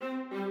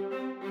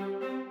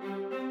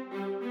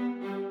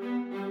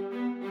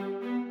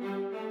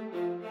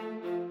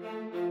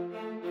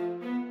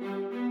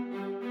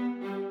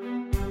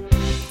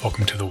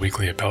Welcome to the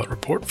Weekly Appellate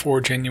Report for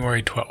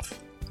January 12th,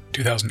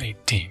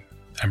 2018.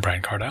 I'm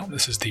Brian Cardile.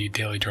 This is the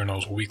Daily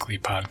Journal's weekly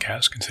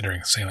podcast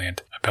considering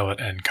salient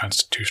appellate and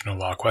constitutional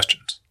law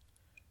questions.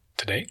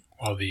 Today,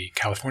 while the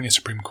California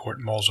Supreme Court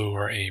mulls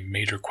over a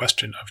major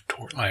question of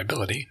tort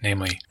liability,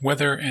 namely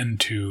whether and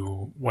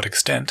to what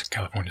extent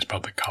California's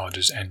public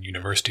colleges and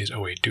universities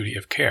owe a duty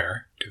of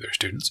care to their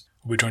students,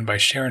 we'll be joined by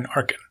Sharon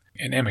Arkin,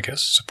 an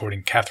amicus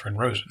supporting Catherine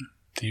Rosen,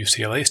 the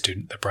UCLA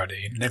student that brought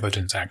a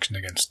negligence action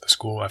against the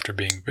school after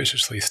being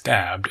viciously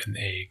stabbed in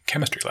a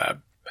chemistry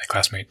lab by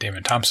classmate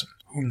Damon Thompson,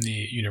 whom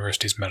the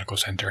university's medical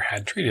center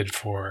had treated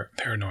for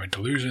paranoid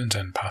delusions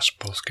and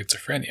possible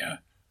schizophrenia.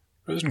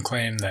 Rosen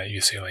claimed that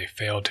UCLA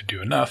failed to do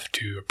enough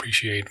to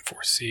appreciate,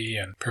 foresee,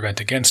 and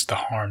prevent against the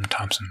harm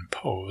Thompson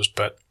posed,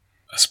 but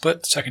a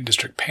split second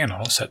district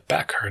panel set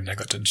back her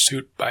negligence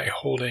suit by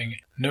holding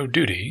no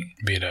duty,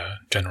 be it a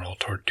general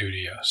tort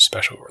duty, a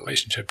special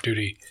relationship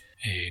duty,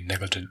 a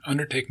negligent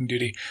undertaking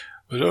duty,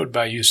 was owed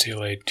by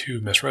UCLA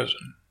to Ms.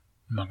 Rosen.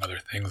 Among other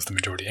things, the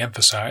majority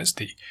emphasized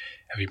the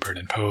heavy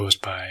burden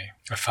posed by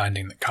a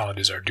finding that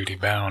colleges are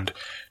duty-bound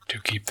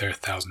to keep their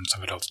thousands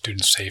of adult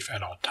students safe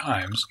at all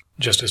times.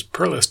 Justice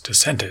Perlis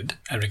dissented,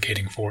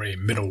 advocating for a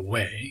middle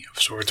way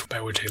of sorts by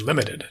which a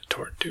limited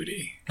tort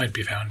duty might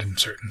be found in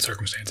certain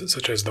circumstances,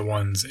 such as the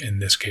ones in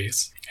this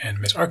case. And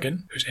Ms.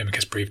 Arkin, whose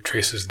amicus brief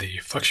traces the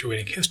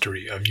fluctuating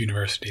history of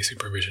university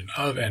supervision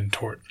of and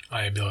tort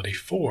liability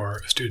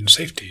for student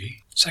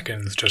safety,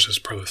 seconds Justice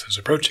Perlis'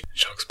 approach.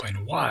 She'll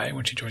explain why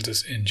when she joins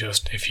us in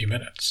just a few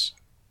minutes.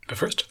 But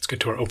first, let's get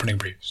to our opening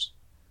briefs.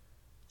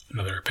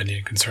 Another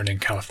opinion concerning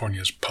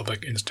California's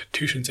public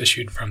institutions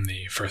issued from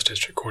the First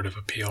District Court of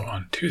Appeal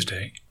on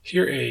Tuesday.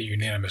 Here, a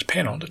unanimous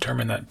panel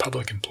determined that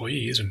public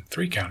employees in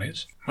 3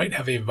 counties might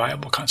have a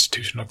viable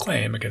constitutional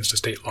claim against a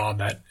state law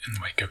that, in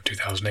the wake of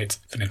 2008's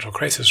financial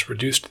crisis,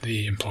 reduced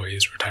the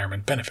employees'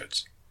 retirement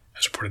benefits.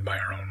 As reported by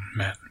our own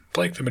Matt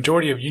Blake, the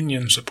majority of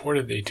unions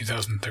supported the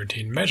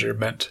 2013 measure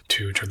meant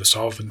to ensure the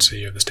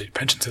solvency of the state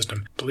pension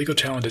system. The legal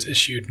challenge is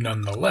issued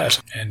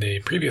nonetheless, and a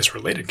previous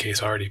related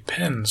case already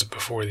pens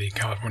before the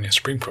California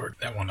Supreme Court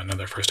that won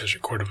another First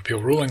District Court of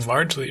Appeal ruling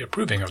largely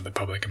approving of the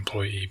Public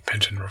Employee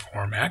Pension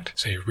Reform Act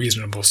as a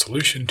reasonable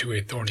solution to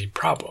a thorny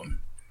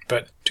problem.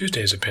 But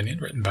Tuesday's opinion,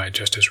 written by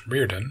Justice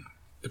Reardon,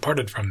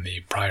 departed from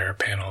the prior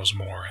panel's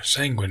more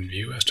sanguine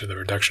view as to the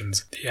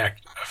reductions the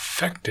Act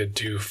affected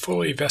to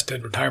fully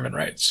vested retirement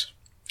rights,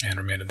 and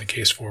remanded the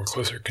case for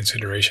closer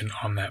consideration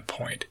on that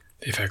point.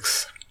 The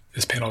effects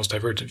this panel's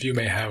divergent view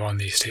may have on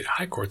the state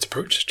high court's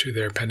approach to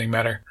their pending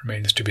matter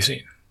remains to be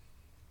seen.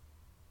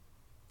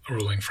 A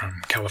ruling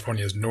from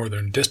California's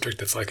Northern District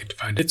that's likely to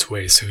find its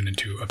way soon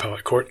into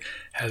appellate court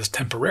has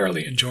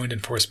temporarily enjoined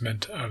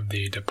enforcement of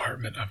the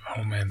Department of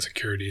Homeland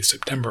Security's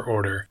September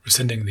order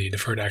rescinding the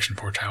Deferred Action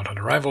for Childhood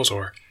Arrivals,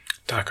 or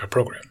DACA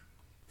program.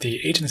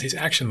 The agency's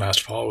action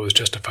last fall was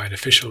justified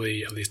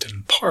officially, at least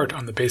in part,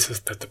 on the basis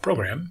that the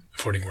program,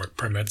 affording work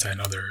permits and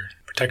other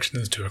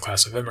protections to a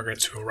class of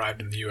immigrants who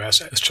arrived in the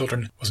U.S. as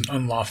children, was an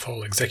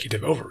unlawful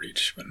executive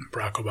overreach when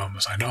Barack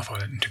Obama signed off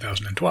on it in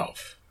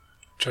 2012.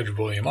 Judge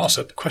William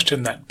Alsup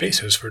questioned that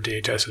basis for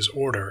DHS's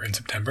order in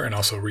September and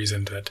also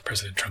reasoned that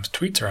President Trump's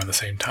tweets around the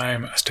same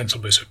time,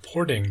 ostensibly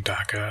supporting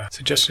DACA,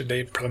 suggested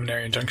a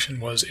preliminary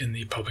injunction was in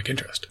the public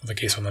interest. The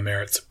case on the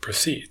merits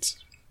proceeds.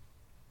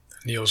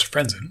 Niels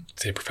Frenzen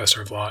is a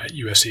professor of law at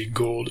USC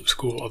Gould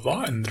School of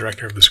Law and the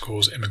director of the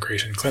school's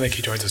immigration clinic.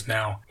 He joins us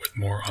now with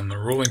more on the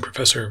ruling.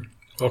 Professor,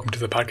 welcome to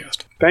the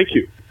podcast. Thank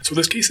you. So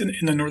this case in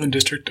the Northern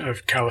District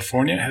of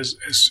California has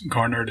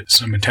garnered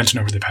some attention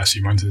over the past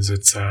few months as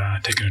it's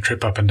taken a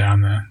trip up and down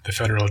the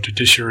federal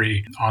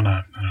judiciary on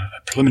a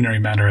preliminary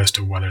matter as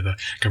to whether the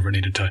government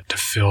needed to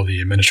fill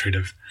the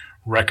administrative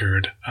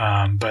record,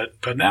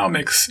 but now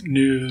makes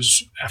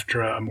news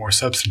after a more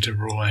substantive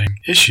ruling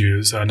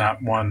issues,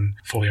 not one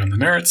fully on the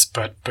merits,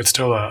 but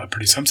still a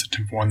pretty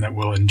substantive one that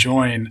will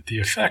enjoin the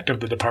effect of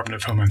the Department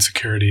of Homeland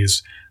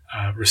Security's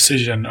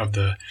rescission of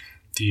the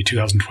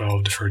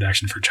 2012 Deferred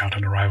Action for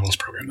Childhood Arrivals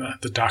program,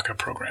 the DACA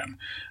program,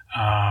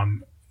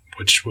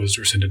 which was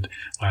rescinded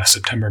last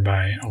September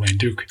by Elaine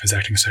Duke as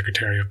acting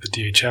secretary of the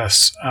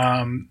DHS.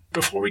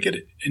 Before we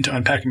get into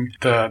unpacking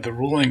the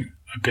ruling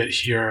a bit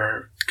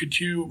here, could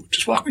you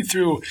just walk me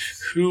through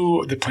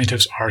who the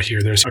plaintiffs are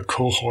here? There's a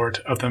cohort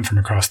of them from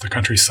across the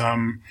country,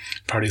 some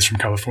parties from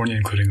California,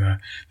 including the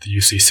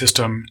UC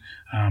system,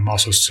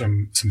 also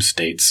some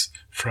states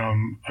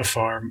from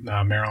afar,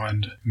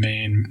 Maryland,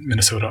 Maine,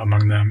 Minnesota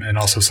among them, and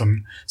also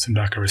some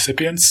DACA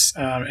recipients.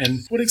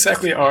 And what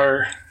exactly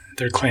are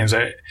their claims?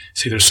 I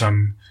see there's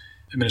some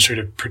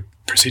Administrative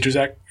Procedures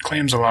Act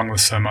claims along with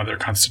some other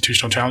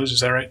constitutional challenges. Is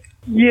that right?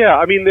 Yeah,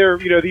 I mean,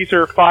 these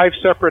are 5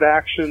 separate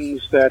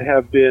actions that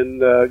have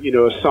been,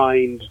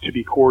 assigned to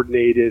be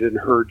coordinated and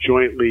heard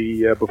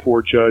jointly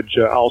before Judge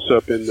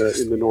Alsup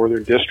in the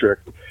Northern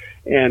District,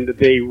 and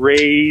they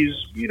raise,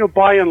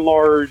 by and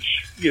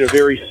large,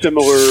 very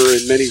similar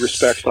in many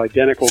respects,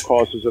 identical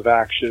causes of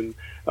action.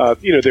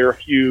 There are a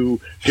few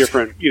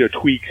different,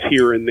 tweaks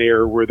here and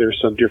there where there's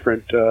some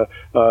different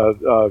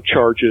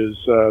charges,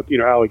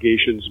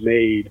 allegations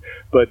made.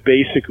 But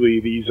basically,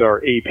 these are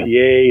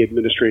APA,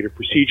 Administrative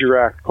Procedure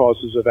Act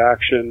causes of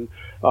action.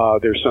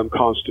 There's some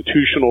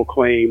constitutional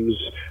claims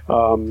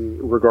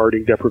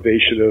regarding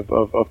deprivation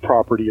of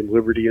property and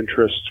liberty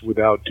interests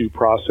without due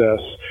process,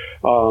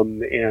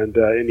 and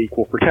an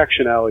equal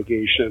protection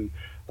allegation.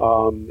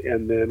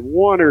 And then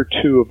one or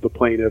two of the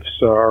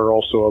plaintiffs are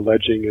also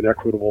alleging an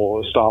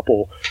equitable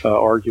estoppel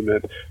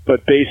argument.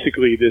 But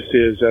basically, this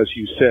is, as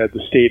you said,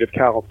 the state of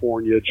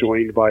California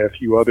joined by a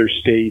few other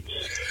states,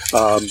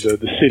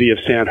 the city of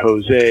San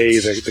Jose,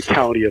 the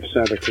county of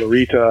Santa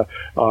Clarita,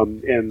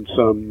 and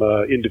some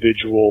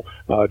individual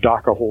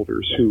DACA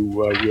holders who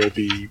will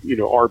be,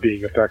 are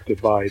being affected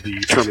by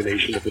the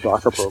termination of the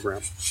DACA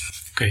program.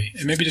 Okay,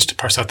 and maybe just to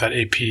parse out the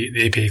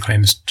APA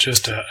claims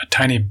just a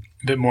tiny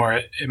bit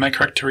more, am I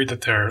correct to read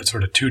that there are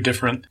sort of two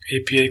different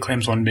APA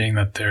claims, one being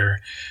that the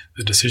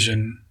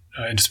decision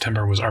in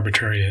September was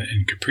arbitrary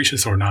and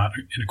capricious or not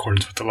in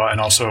accordance with the law, and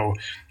also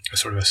a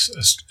sort of a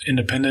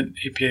independent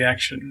APA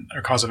action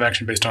or cause of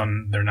action based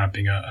on there not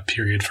being a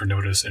period for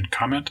notice and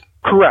comment?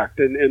 Correct,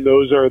 and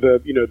those are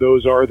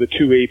the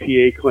two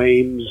APA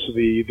claims.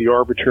 The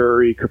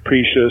arbitrary,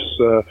 capricious,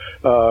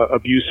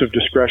 abuse of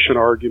discretion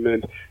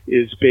argument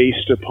is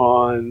based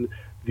upon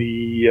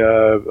the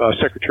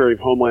Secretary of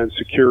Homeland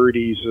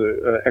Security's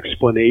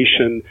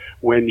explanation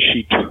when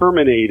she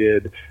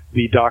terminated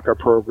the DACA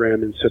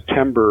program in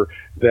September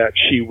that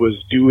she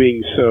was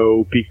doing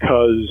so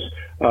because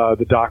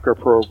the DACA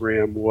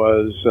program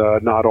was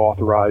not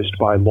authorized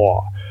by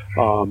law.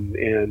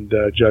 And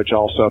Judge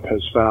Alsop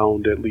has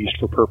found, at least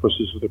for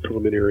purposes of the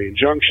preliminary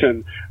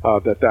injunction,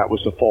 that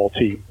was a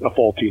faulty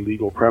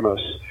legal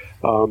premise.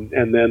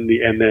 And then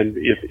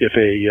if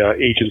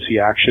a agency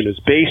action is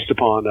based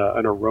upon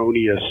an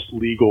erroneous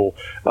legal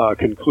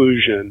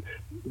conclusion,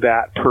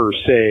 that per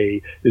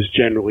se is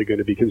generally going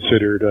to be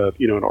considered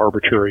an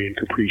arbitrary and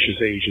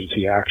capricious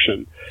agency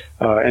action.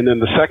 And then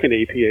the second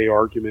APA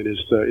argument is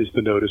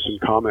the notice and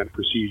comment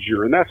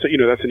procedure, and that's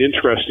an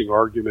interesting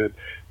argument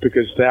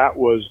because that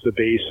was the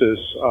basis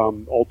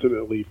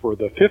ultimately for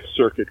the Fifth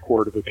Circuit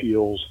Court of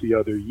Appeals the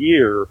other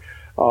year.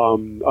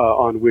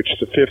 On which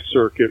the Fifth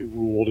Circuit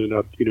ruled in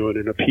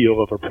an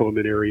appeal of a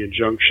preliminary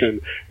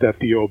injunction that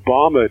the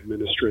Obama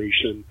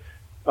administration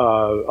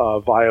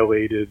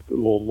violated the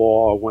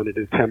law when it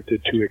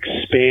attempted to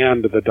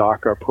expand the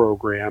DACA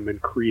program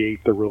and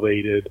create the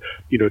related,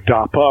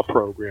 DAPA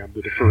program,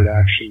 the Deferred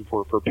Action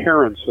for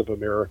Parents of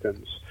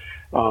Americans.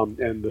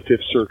 And the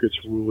Fifth Circuit's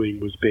ruling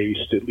was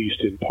based, at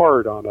least in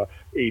part, on a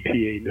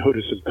APA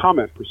notice and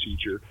comment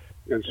procedure.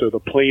 And so the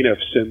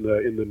plaintiffs in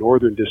the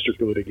Northern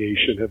District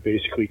litigation have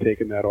basically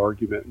taken that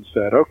argument and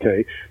said,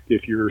 okay,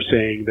 if you're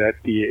saying that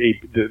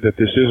that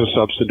this is a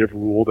substantive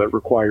rule that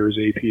requires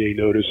APA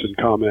notice and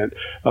comment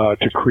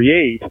to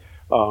create,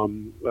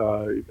 APA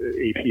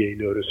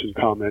notice and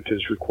comment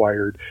is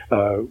required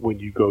when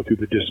you go through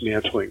the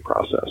dismantling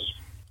process.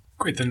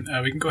 Great, then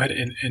we can go ahead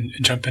and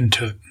jump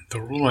into the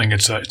ruling.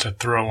 It's a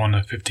thorough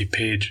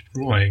 150-page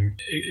ruling.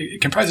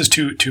 It comprises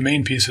two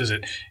main pieces.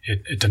 It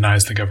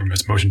denies the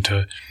government's motion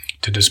to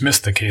dismiss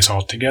the case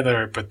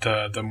altogether, but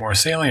the more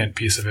salient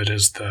piece of it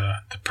is the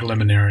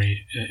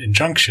preliminary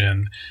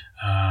injunction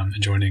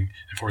enjoining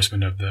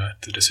enforcement of the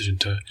decision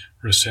to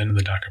rescind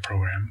the DACA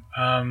program.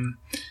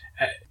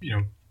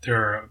 There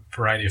are a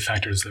variety of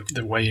factors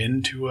that weigh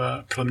into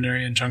a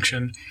preliminary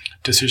injunction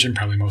decision.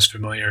 Probably most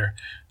familiar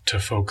to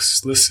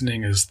folks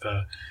listening is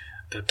the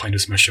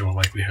plaintiffs must show a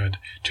likelihood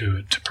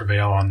to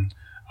prevail on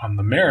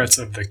the merits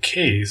of the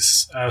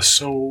case.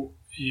 So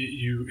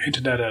you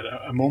hinted at it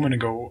a moment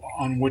ago.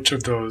 On which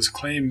of those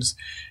claims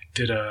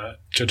did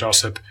Judge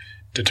Alsop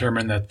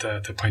determine that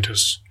the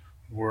plaintiffs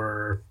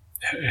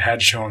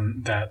had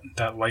shown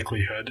that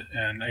likelihood?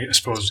 And I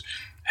suppose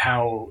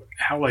how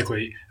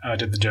likely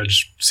did the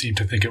judge seem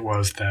to think it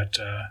was that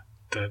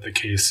the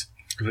case,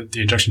 that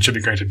the injunction should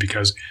be granted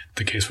because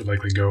the case would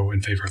likely go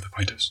in favor of the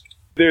plaintiffs?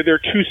 There are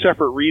two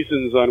separate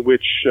reasons on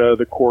which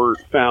the court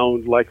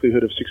found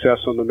likelihood of success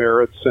on the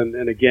merits,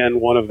 and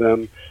again, one of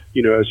them,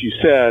 as you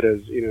said,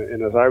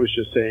 and as I was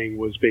just saying,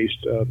 was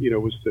based,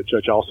 was the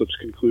Judge Alsop's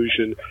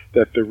conclusion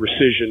that the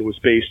rescission was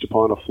based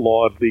upon a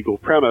flawed legal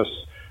premise,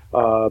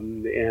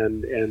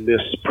 and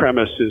this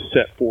premise is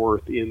set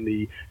forth in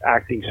the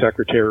acting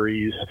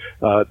secretary's,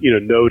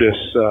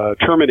 notice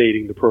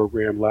terminating the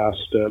program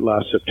last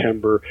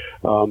September,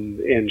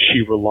 and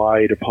she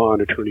relied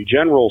upon Attorney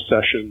General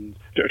Sessions,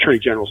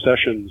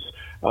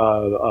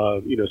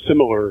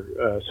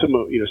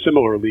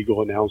 similar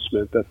legal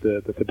announcement that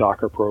the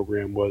DACA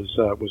program was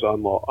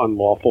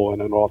unlawful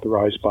and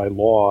unauthorized by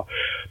law.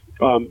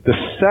 The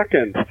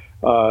second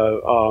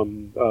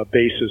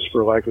basis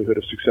for likelihood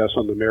of success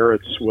on the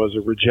merits was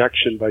a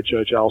rejection by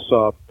Judge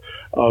Alsop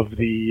of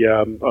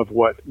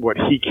what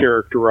he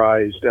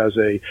characterized as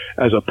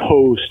a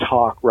post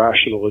hoc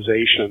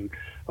rationalization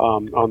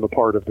on the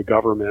part of the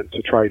government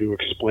to try to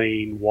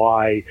explain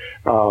why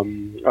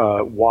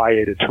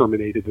it had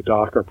terminated the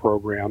DACA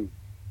program.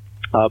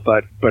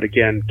 But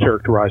again,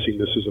 characterizing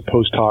this as a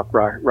post hoc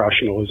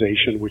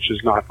rationalization, which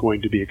is not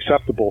going to be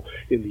acceptable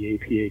in the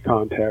APA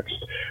context.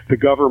 The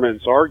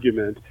government's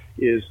argument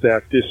is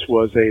that this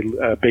was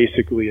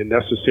basically a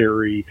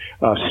necessary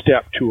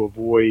step to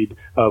avoid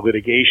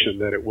litigation,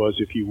 that it was,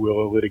 if you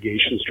will, a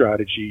litigation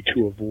strategy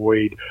to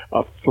avoid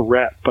a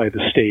threat by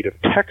the state of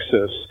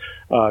Texas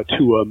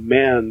to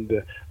amend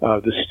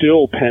the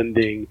still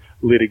pending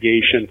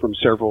litigation from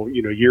several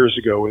years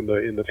ago in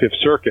the Fifth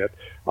Circuit,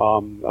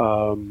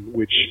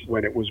 which,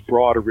 when it was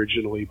brought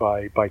originally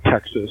by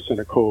Texas and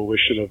a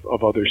coalition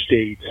of other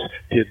states,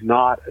 did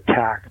not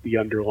attack the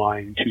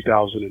underlying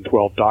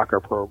 2012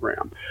 DACA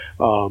program,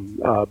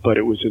 but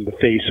it was in the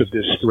face of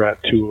this threat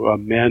to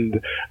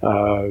amend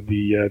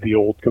the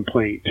old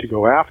complaint to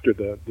go after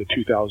the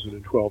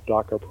 2012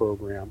 DACA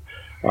program.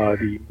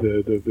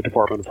 The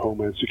Department of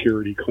Homeland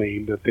Security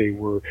claimed that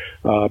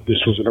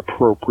this was an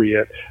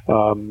appropriate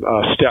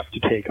step to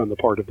take on the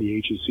part of the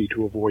agency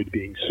to avoid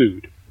being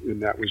sued,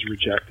 and that was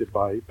rejected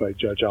by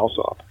Judge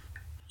Alsop.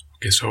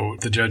 Okay, so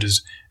the judge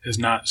is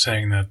not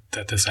saying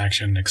that this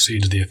action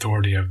exceeds the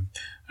authority of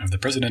the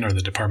president or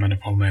the Department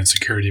of Homeland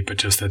Security, but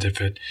just that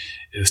if it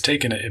is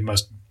taken, it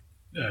must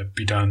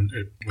be done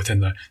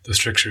within the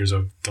strictures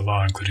of the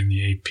law, including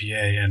the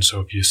APA. And so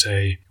if you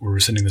say we're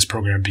rescinding this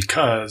program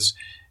because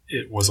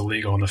it was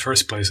illegal in the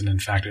first place, and in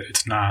fact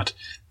it's not,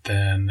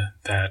 then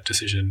that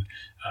decision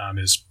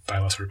is by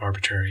law sort of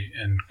arbitrary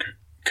and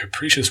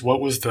capricious. What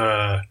was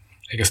the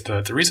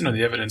reason or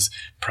the evidence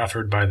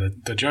proffered by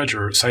the judge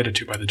or cited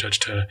to by the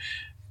judge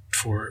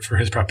for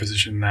his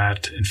proposition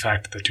that in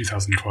fact the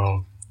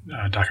 2012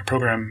 DACA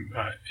program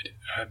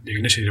being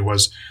initiated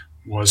was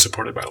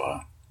supported by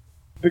law?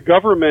 The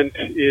government,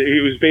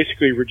 it was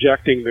basically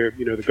rejecting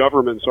the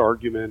government's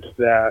argument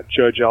that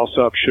Judge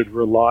Alsop should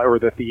rely, or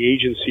that the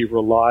agency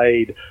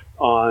relied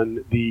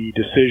on the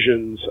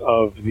decisions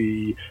of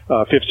the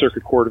Fifth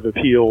Circuit Court of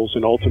Appeals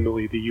and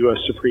ultimately the U.S.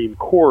 Supreme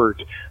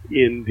Court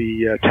in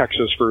the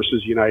Texas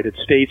versus United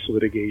States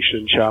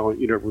litigation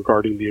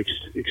regarding the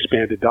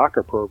expanded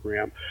DACA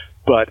program.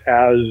 But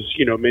as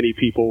many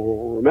people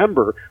will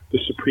remember, the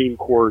Supreme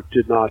Court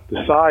did not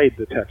decide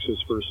the Texas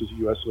versus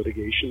U.S.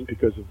 litigation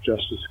because of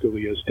Justice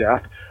Scalia's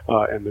death,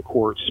 and the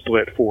court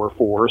split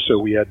 4-4. So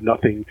we had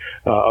nothing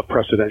of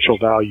precedential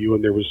value,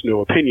 and there was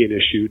no opinion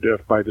issued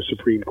by the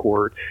Supreme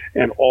Court.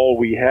 And all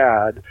we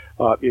had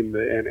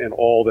and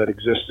all that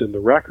exists in the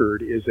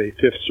record is a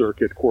Fifth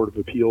Circuit Court of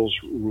Appeals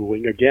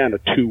ruling, again a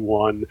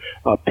 2-1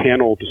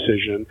 panel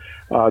decision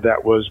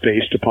that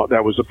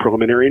was a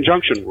preliminary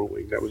injunction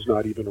ruling. That was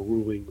not even a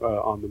ruling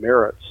on the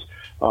merits.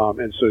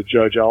 And so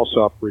Judge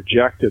Alsop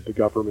rejected the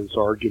government's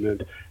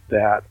argument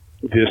that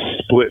this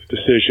split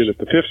decision at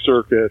the Fifth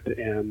Circuit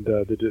and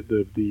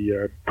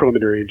the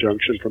preliminary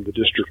injunction from the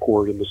District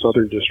Court in the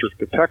Southern District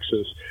of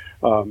Texas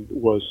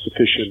was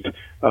sufficient,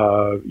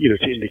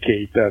 to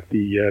indicate that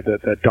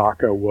that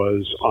DACA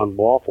was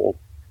unlawful.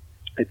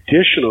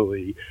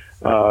 Additionally,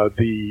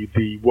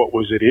 what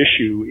was at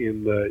issue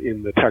in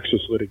the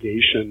Texas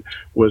litigation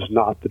was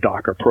not the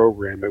DACA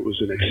program. It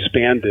was an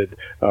expanded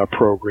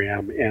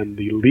program, and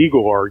the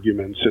legal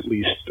arguments, at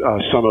least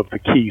some of the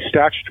key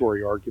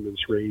statutory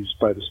arguments raised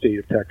by the state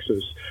of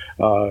Texas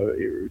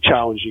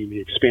challenging the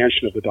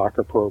expansion of the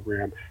DACA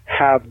program,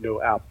 have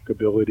no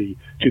applicability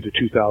to the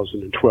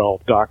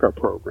 2012 DACA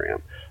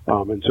program.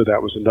 And so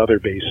that was another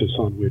basis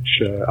on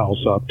which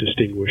Alsop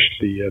distinguished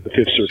the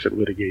Fifth Circuit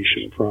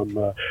litigation from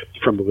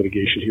the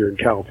litigation here in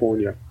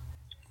California.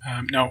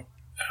 Now,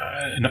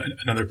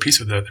 another piece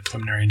of the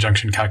preliminary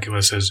injunction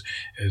calculus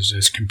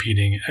is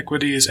competing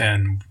equities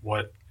and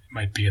what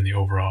might be in the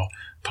overall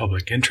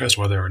public interest,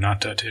 whether or not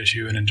to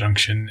issue an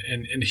injunction.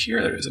 And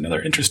here there is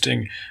another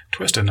interesting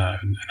twist in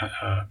an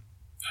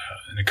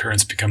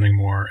occurrence becoming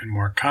more and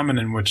more common,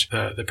 in which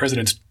the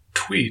president's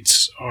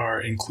tweets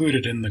are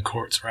included in the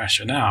court's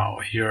rationale.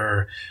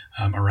 Here,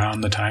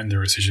 around the time the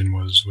rescission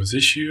was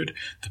issued,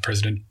 the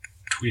president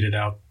tweeted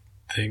out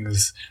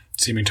things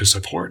seeming to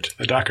support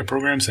the DACA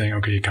program, saying,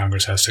 okay,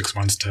 Congress has 6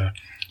 months to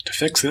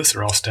fix this,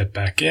 or I'll step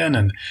back in,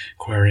 and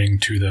querying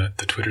to the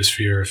Twitter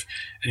sphere if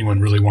anyone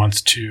really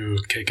wants to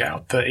kick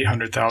out the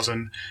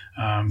 800,000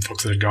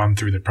 folks that had gone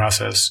through the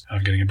process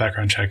of getting a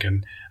background check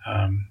and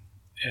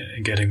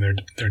getting their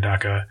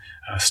DACA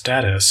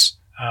status.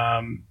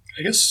 I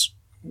guess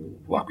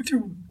walk me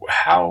through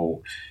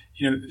how,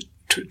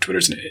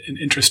 Twitter's an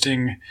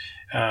interesting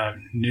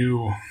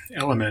new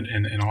element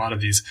in a lot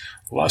of these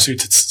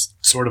lawsuits. It's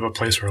sort of a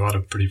place where a lot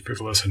of pretty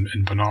frivolous and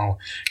banal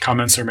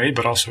comments are made,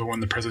 but also when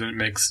the president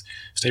makes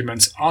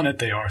statements on it,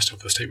 they are still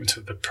the statements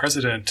of the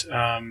president.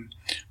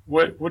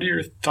 What are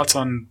your thoughts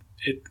on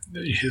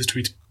his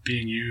tweets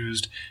being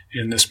used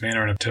in this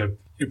manner to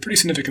pretty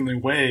significantly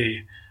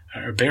weigh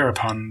or bear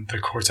upon the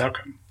court's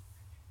outcome?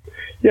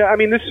 Yeah, I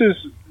mean, this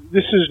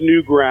is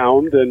new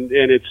ground, and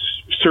it's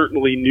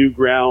certainly new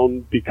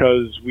ground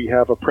because we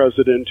have a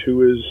president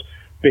who is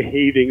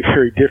behaving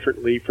very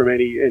differently from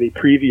any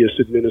previous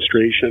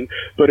administration.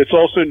 But it's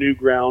also new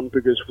ground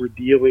because we're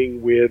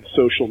dealing with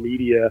social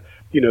media,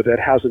 that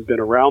hasn't been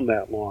around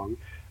that long.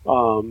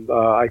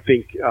 I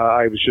think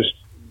I was just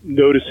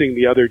noticing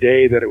the other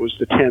day that it was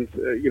the 10th,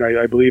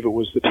 I believe it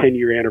was the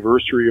 10-year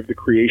anniversary of the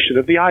creation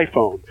of the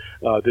iPhone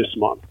this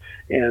month.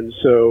 And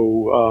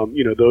so,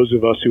 those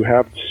of us who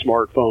have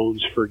smartphones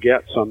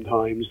forget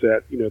sometimes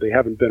that, they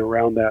haven't been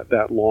around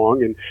that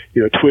long. And,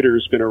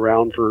 Twitter's been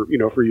around for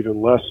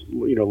even less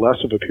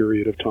of a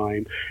period of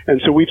time.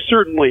 And so we've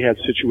certainly had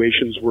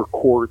situations where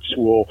courts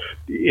will,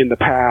 in the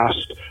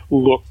past,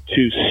 look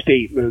to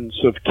statements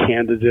of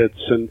candidates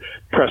and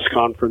press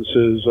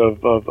conferences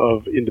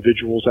of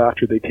individuals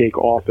after they take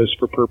office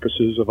for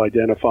purposes of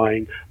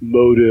identifying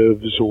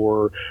motives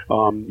or,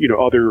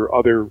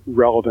 other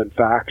relevant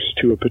facts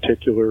to a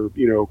particular,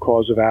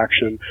 cause of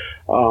action.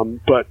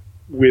 But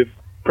with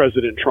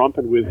President Trump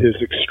and with his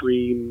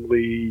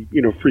extremely,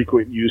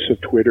 frequent use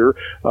of Twitter,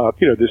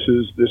 this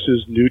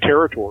is new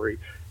territory.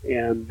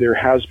 And there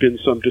has been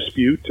some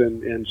dispute,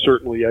 and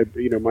certainly,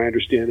 my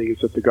understanding is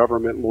that the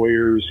government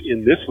lawyers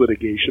in this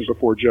litigation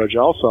before Judge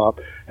Alsop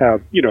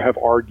have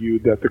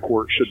argued that the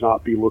court should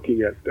not be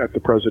looking at the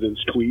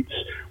president's tweets.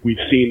 We've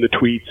seen the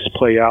tweets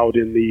play out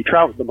in the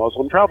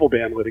Muslim travel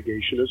ban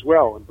litigation as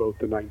well, and both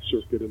the Ninth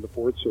Circuit and the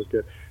Fourth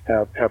Circuit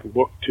have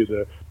looked to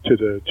the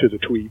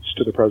tweets,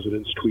 to the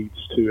president's tweets,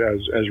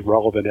 as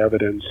relevant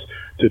evidence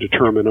to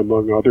determine,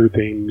 among other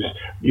things,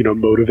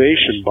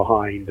 motivation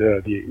behind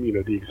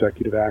the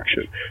executive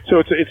action. So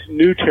it's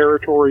new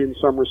territory in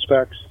some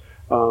respects,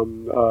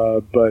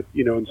 but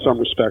in some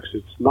respects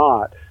it's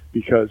not,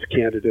 because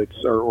candidates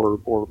or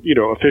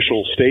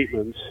official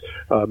statements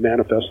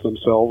manifest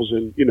themselves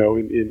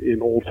in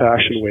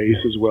old-fashioned ways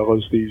as well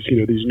as these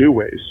new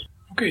ways.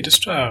 Okay,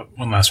 just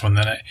one last one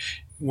then.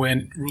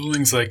 When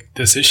rulings like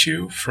this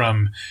issue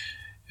from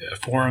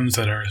forums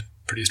that are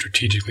pretty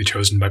strategically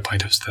chosen by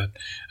plaintiffs that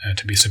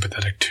to be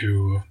sympathetic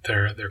to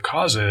their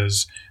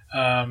causes,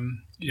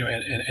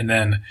 and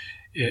then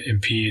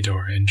impede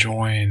or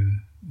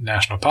enjoin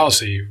national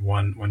policy,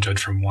 one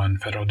judge from one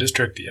federal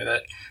district,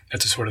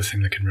 that's the sort of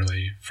thing that can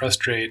really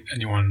frustrate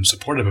anyone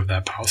supportive of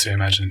that policy. I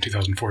imagine in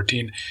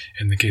 2014,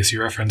 in the case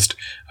you referenced,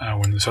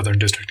 when the Southern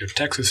District of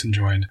Texas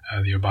enjoined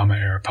the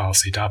Obama-era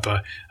policy,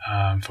 DACA,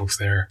 folks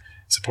there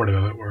supportive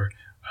of it were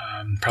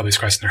probably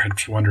scratching their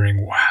heads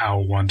wondering how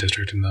one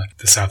district in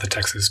the south of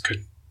Texas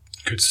could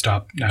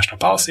stop national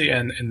policy.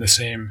 And the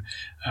same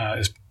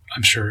is,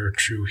 I'm sure,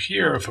 true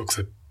here of folks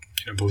that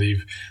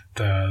believe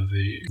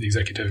the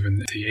executive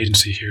and the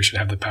agency here should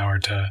have the power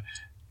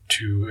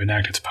to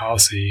enact its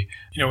policy.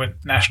 When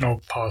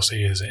national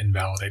policy is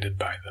invalidated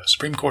by the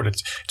Supreme Court,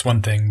 it's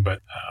one thing,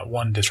 but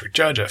one district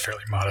judge, a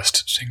fairly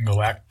modest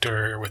single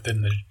actor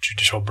within the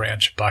judicial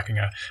branch, blocking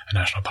a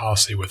national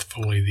policy with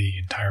fully the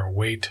entire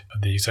weight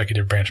of the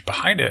executive branch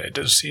behind it, it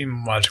does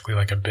seem logically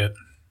like a bit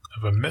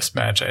of a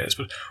mismatch. I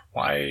suppose,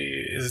 why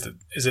is it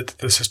that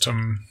the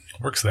system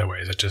works that way?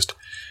 Is it just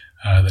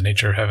the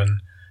nature of having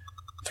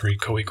three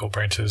co-equal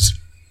branches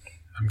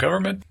of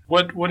government?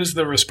 What is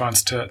the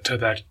response to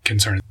that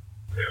concern?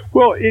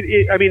 Well, it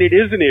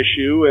is an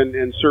issue,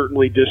 and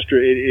certainly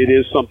it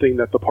is something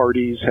that the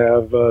parties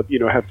have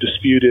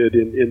disputed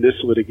in this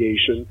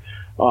litigation.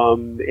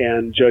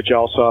 And Judge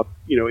Alsop,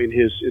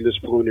 in this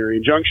preliminary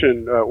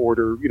injunction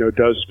order,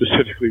 does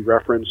specifically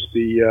reference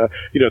the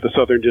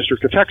Southern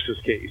District of Texas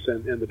case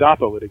and the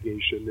DACA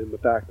litigation, and the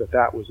fact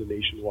that was a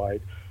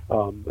nationwide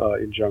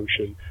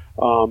injunction.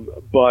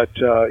 But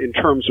in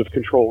terms of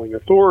controlling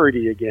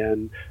authority,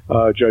 again,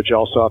 Judge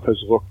Alsop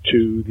has looked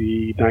to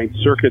the Ninth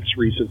Circuit's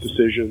recent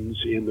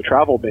decisions in the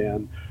travel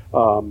ban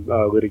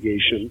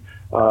litigation,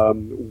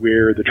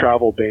 where the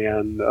travel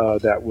ban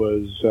that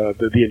was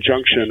the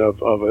injunction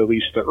of at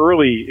least the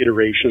early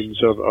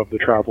iterations of the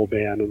travel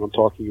ban, and I'm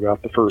talking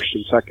about the first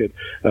and second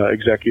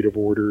executive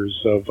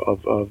orders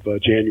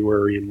of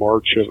January and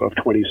March of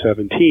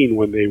 2017,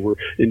 when they were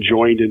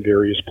enjoined in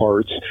various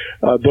parts.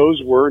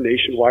 Those were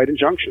nationwide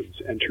injunctions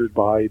entered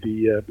by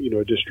the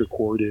district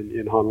court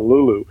in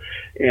Honolulu,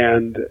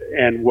 and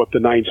what the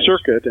Ninth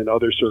Circuit and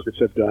other circuits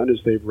have done is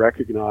they've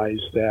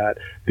recognized that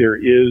there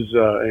is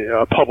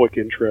a public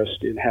interest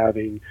in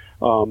having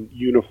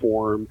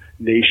uniform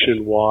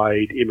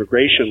nationwide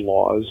immigration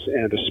laws,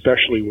 and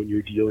especially when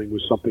you're dealing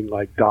with something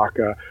like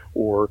DACA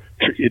or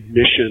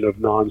admission of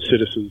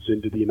non-citizens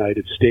into the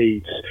United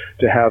States,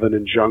 to have an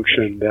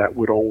injunction that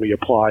would only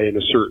apply in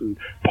a certain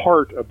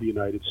part of the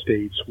United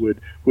States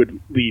would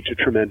lead to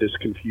tremendous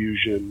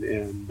confusion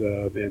and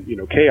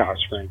chaos,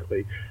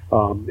 frankly.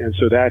 And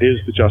so that is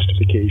the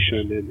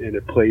justification, and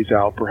it plays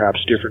out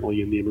perhaps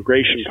differently in the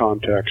immigration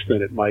context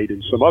than it might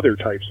in some other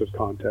types of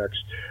context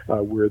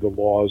where the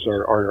laws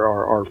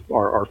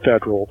are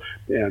federal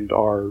and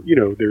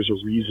there's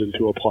a reason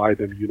to apply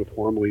them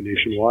uniformly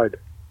nationwide.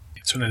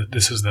 So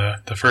this is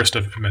the first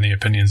of many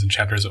opinions and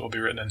chapters that will be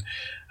written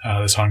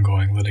in this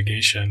ongoing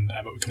litigation,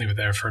 but we can leave it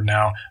there for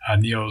now.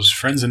 Niels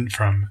Frenzen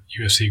from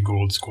USC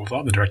Gould School of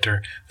Law, the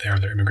director there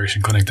of their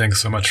immigration clinic.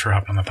 Thanks so much for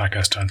hopping on the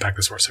podcast to unpack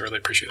this for us. I really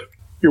appreciate it.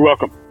 You're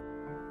welcome.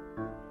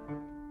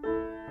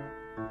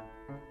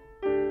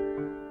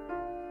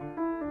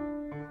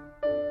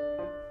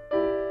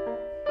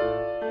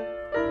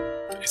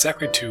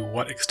 Exactly to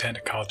what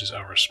extent colleges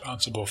are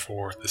responsible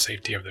for the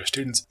safety of their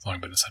students has long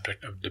been the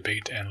subject of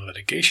debate and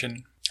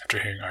litigation. After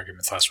hearing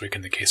arguments last week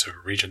in the case of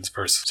Regents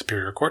versus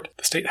Superior Court,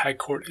 the State High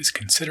Court is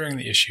considering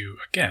the issue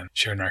again.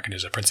 Sharon Arkin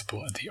is a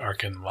principal at the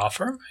Arkin Law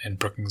Firm in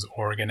Brookings,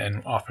 Oregon,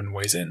 and often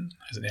weighs in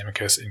as an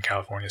amicus in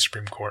California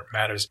Supreme Court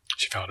matters.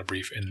 She filed a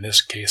brief in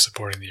this case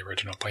supporting the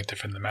original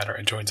plaintiff in the matter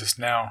and joins us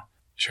now.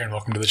 Sharon,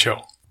 welcome to the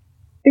show.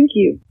 Thank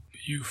you.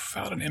 You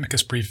filed an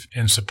amicus brief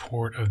in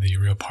support of the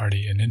real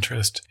party in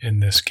interest in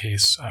this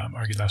case,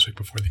 argued last week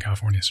before the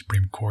California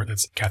Supreme Court.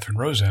 That's Catherine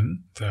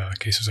Rosen, the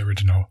case's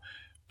original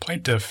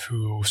plaintiff,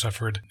 who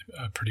suffered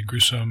a pretty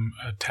gruesome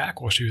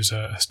attack while she was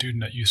a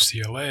student at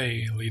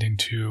UCLA, leading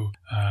to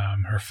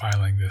her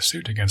filing the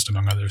suit against,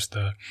 among others,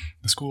 the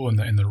school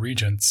and the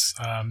regents.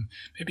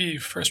 Maybe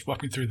first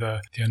walk me through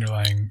the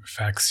underlying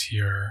facts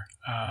here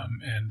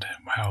and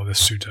how this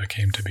suit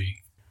came to be.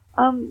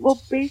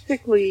 Well,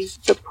 basically,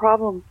 the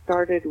problem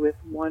started with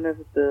one of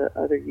the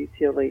other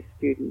UCLA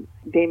students,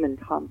 Damon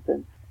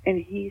Thompson,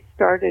 and he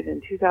started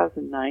in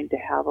 2009 to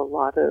have a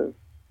lot of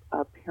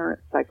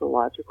apparent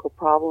psychological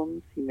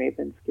problems. He may have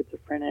been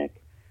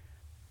schizophrenic,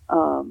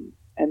 and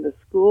the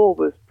school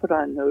was put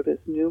on notice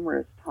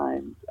numerous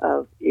times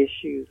of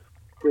issues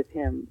with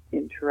him,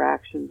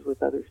 interactions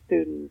with other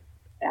students,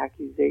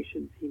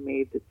 accusations he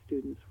made that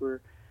students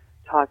were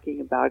talking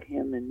about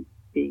him and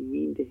being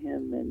mean to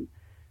him and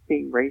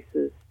being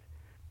racist.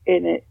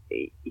 And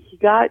he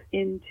got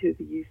into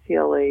the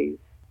UCLA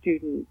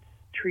student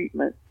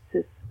treatment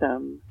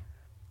system.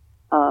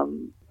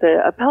 The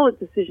appellate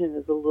decision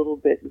is a little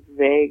bit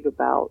vague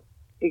about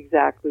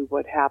exactly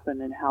what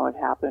happened and how it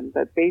happened,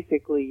 but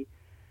basically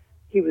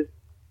he was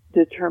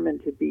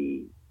determined to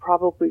be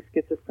probably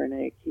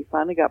schizophrenic. He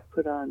finally got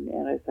put on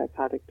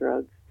antipsychotic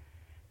drugs.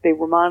 They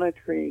were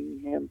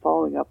monitoring him,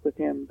 following up with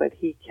him, but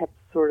he kept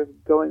sort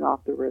of going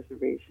off the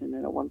reservation.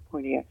 And at one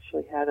point, he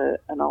actually had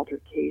an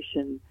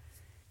altercation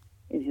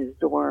in his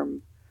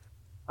dorm,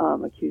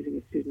 accusing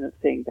a student of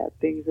saying bad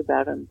things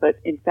about him. But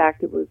in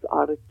fact, it was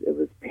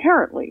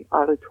apparently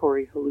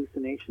auditory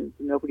hallucinations.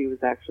 Nobody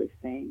was actually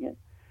saying it.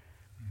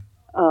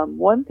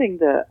 One thing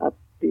the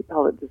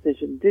appellate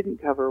decision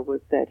didn't cover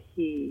was that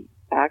he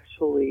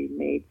actually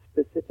made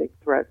specific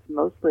threats,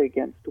 mostly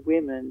against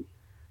women,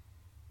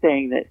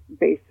 saying that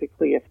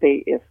basically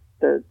if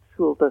the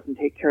school doesn't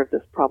take care of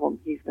this problem,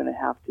 he's going to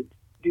have to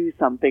do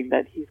something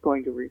that he's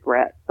going to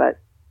regret, but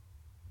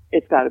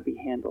it's got to be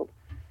handled.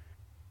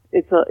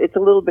 It's a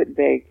little bit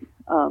vague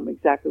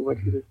exactly what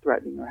he was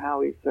threatening or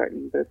how he's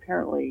threatening, but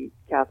apparently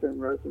Catherine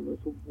Rosen was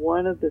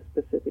one of the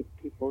specific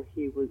people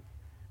he was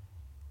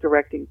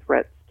directing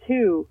threats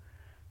to,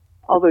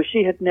 although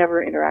she had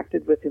never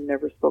interacted with him,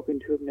 never spoken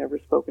to him, never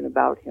spoken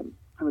about him.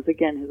 It was,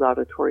 again, his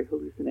auditory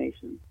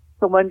hallucinations.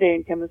 So one day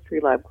in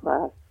chemistry lab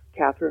class,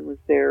 Catherine was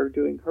there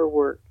doing her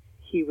work.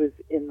 He was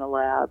in the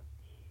lab.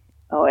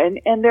 Oh,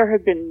 and there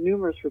had been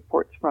numerous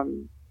reports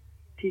from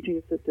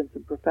teaching assistants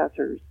and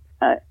professors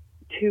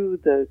to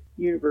the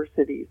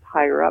university's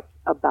higher ups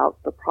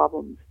about the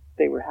problems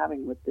they were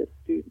having with this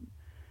student.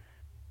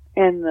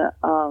 And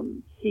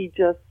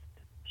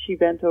she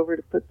bent over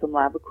to put some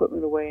lab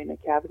equipment away in a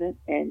cabinet,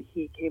 and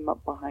he came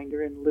up behind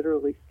her and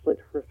literally slit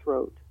her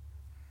throat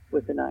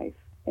with a knife.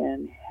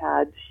 And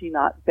had she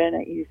not been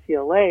at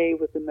UCLA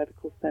with the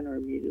medical center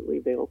immediately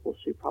available,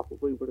 she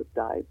probably would have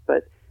died.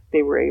 But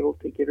they were able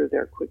to get her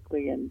there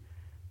quickly and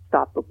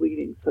stop the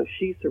bleeding. So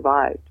she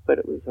survived, but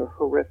it was a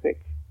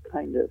horrific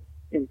kind of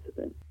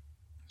incident.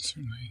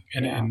 Certainly.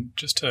 And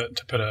just to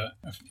put a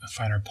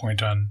finer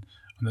point on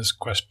this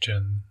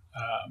question,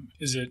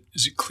 is it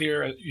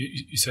clear,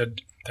 you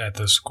said that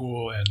the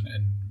school and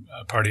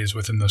parties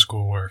within the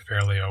school were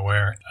fairly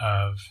aware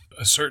of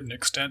a certain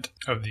extent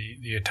of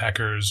the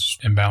attacker's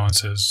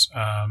imbalances.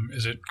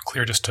 Is it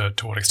clear just to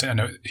what extent? I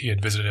know he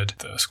had visited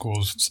the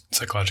school's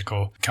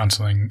psychological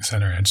counseling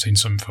center, had seen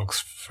some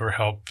folks for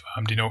help.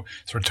 Do you know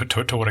sort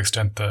of to what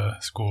extent the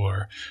school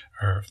or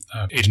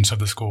agents of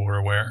the school were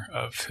aware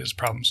of his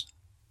problems?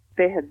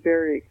 They had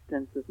very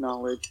extensive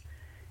knowledge.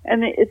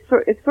 And it's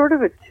sort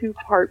of a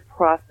two-part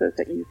process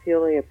at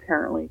UCLA,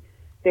 apparently.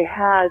 They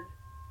had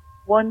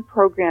one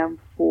program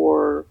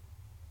for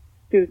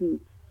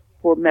students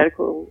for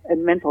medical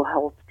and mental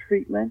health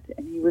treatment,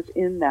 and he was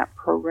in that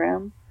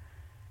program.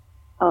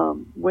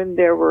 When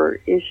there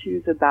were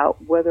issues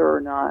about whether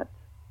or not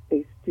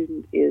a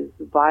student is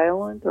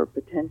violent or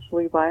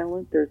potentially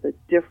violent, there's a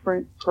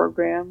different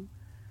program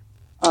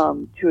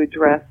to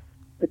address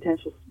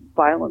potential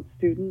violent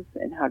students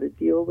and how to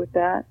deal with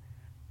that.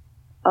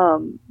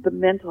 The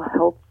mental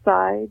health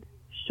side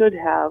should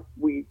have,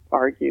 we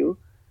argue,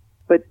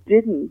 but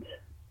didn't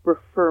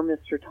refer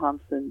Mr.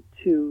 Thompson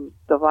to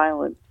the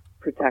violence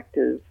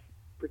protection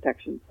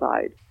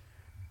side.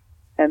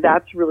 And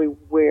that's really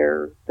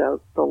where the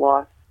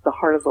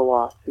heart of the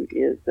lawsuit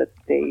is, that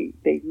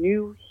they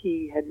knew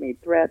he had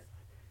made threats.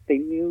 They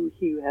knew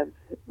he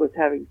was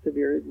having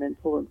severe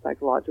mental and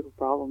psychological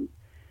problems.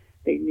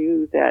 They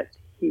knew that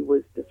he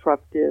was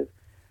disruptive,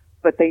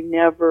 but they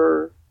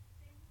never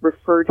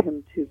referred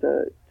him to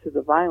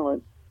the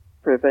violence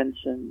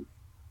prevention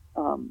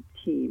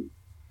team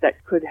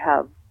that could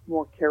have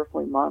more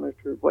carefully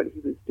monitored what he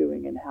was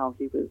doing and how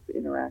he was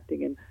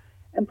interacting,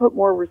 and put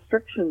more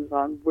restrictions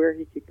on where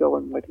he could go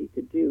and what he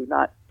could do,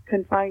 not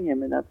confine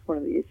him. And that's one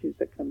of the issues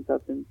that comes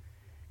up in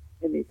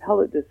the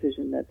appellate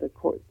decision, that the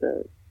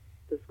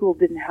school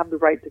didn't have the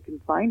right to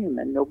confine him,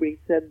 and nobody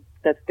said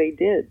that they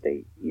did.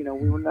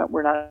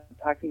 We're not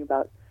talking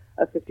about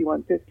a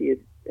 5150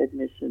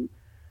 admission,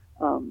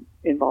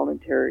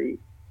 involuntary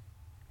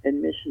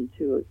admission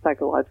to a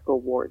psychological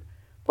ward,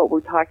 but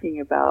we're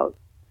talking about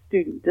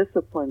student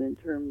discipline in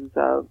terms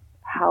of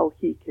how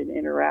he can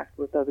interact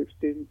with other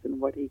students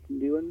and what he can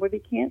do and what he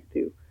can't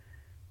do.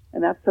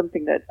 And that's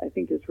something that I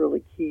think is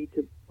really key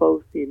to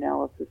both the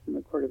analysis in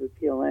the Court of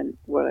Appeal and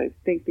what I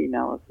think the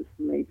analysis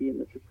may be in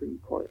the Supreme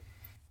Court.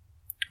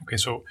 Okay,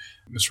 so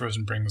Ms.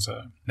 Rosen brings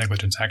a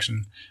negligence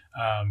action,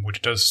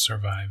 which does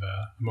survive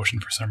a motion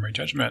for summary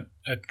judgment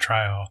at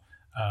trial.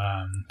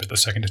 But the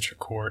Second District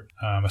Court,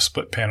 a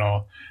split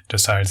panel,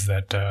 decides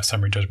that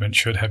summary judgment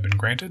should have been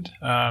granted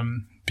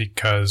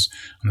because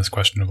on this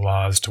question of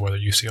law as to whether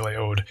UCLA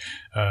owed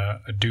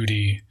a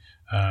duty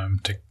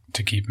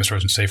to keep Ms.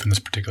 Rosen safe in this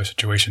particular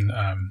situation,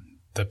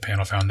 the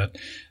panel found that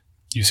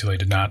UCLA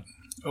did not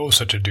owe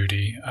such a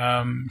duty.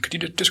 Could you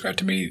describe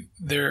to me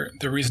their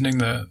reasoning,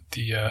 the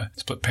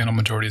split panel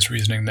majority's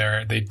reasoning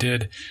there? They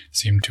did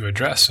seem to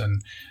address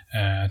and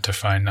to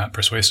find not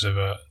persuasive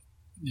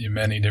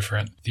many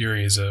different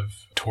theories of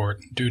tort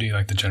duty,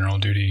 like the general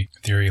duty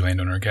theory,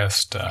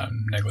 landowner-guest,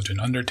 negligent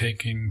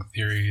undertaking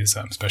theories,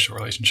 special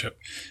relationship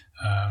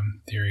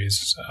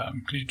theories.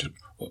 Could you just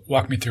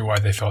walk me through why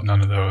they felt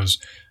none of those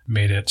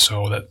made it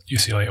so that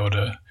UCLA owed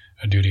a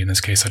duty in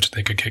this case, such that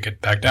they could kick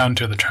it back down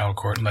to the trial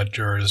court and let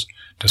jurors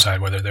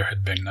decide whether there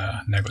had been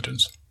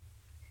negligence?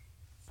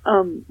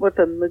 What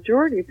the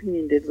majority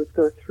opinion did was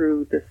go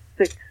through the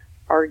 6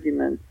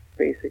 arguments,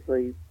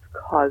 basically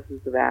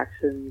causes of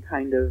action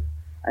kind of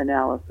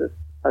analysis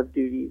of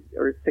duties,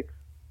 or 6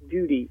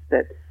 duties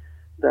that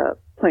the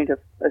plaintiff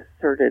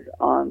asserted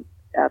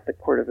at the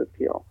Court of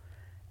Appeal.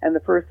 And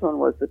the first one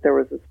was that there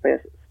was a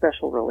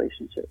special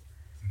relationship.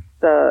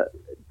 The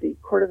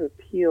Court of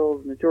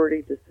Appeal's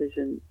majority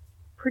decision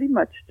pretty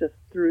much just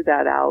threw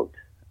that out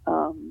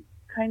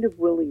kind of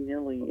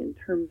willy-nilly in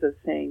terms of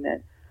saying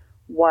that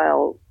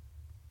while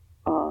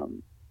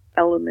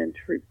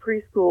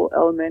preschool,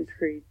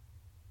 elementary,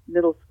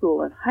 middle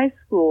school, and high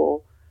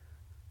school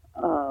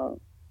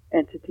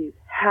entities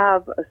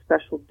have a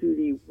special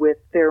duty with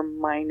their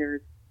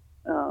minor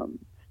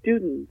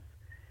students,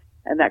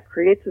 and that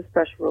creates a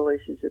special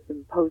relationship and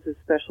imposes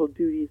special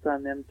duties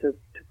on them to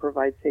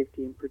provide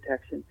safety and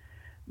protection.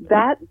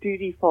 That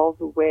duty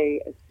falls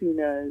away as soon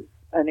as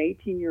an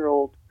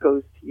 18-year-old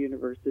goes to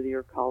university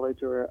or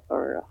college or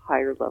a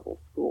higher level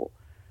school.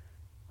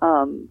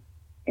 And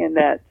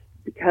that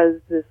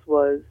because this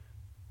was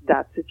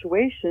that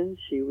situation,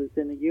 she was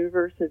in a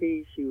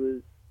university, she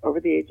was over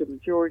the age of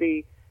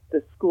majority,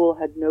 the school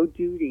had no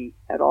duty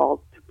at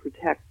all to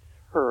protect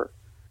her.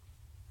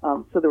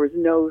 So there was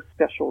no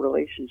special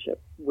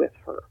relationship with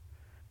her.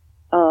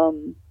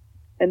 And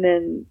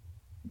then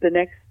the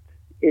next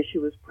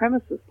issue is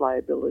premises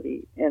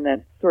liability, and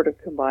that sort of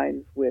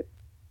combines with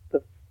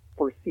the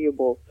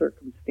foreseeable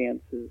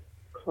circumstances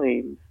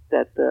claims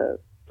that the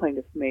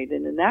plaintiff made.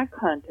 And in that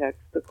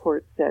context, the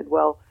court said,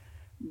 well,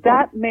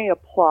 that may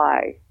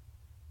apply,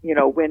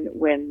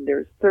 when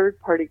there's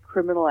third-party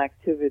criminal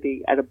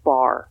activity at a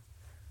bar.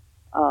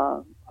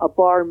 A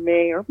bar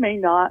may or may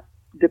not,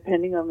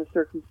 depending on the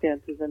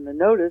circumstances and the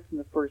notice and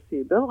the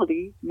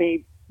foreseeability,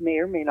 may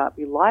or may not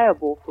be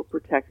liable for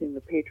protecting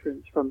the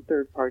patrons from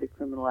third-party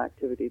criminal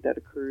activity that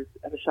occurs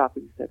at a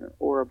shopping center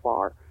or a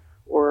bar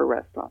or a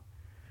restaurant.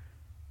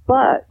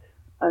 But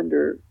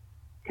under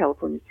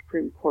California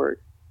Supreme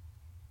Court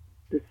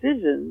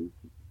decisions,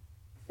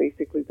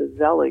 basically the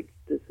Zelig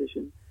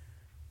decision,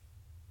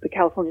 the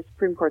California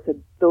Supreme Court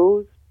said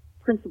those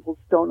principles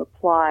don't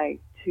apply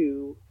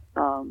to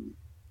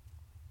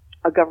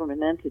a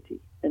government entity.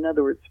 In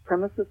other words,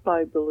 premises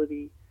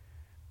liability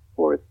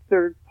or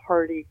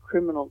third-party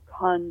criminal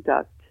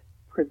conduct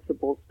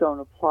principles don't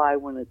apply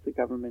when it's a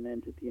government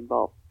entity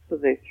involved. So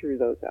they threw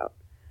those out.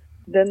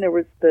 Then there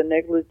was the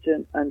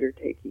negligent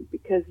undertaking,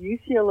 because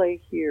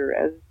UCLA here,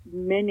 as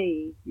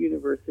many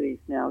universities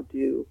now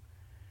do,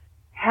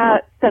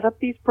 set up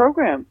these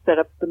programs, set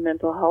up the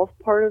mental health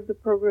part of the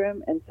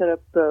program and set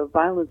up the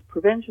violence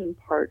prevention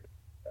part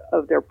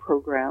of their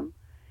program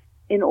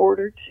in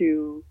order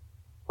to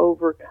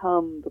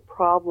overcome the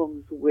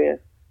problems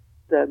with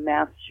the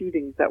mass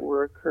shootings that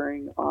were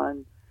occurring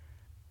on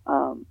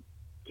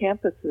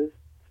campuses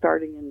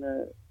starting in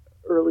the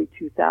early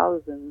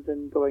 2000s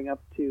and going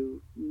up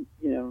to,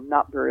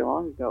 not very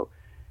long ago.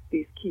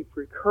 These keep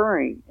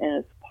recurring,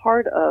 and it's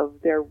part of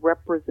their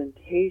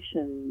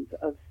representations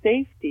of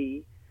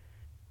safety.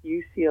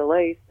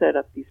 UCLA set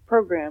up these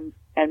programs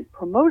and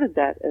promoted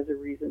that as a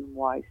reason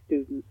why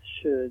students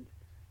should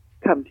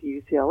come to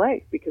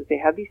UCLA, because they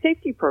have these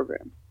safety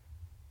programs.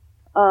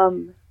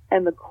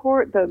 And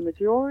the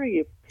majority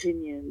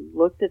opinion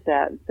looked at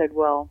that and said,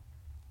 well,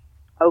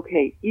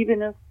 okay,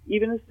 even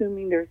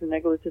assuming there's a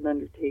negligent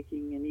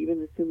undertaking, and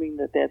even assuming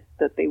that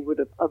they would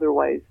have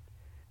otherwise,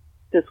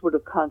 this would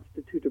have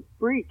constituted a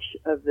breach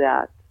of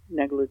that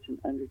negligent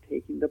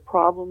undertaking. The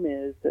problem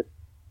is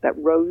that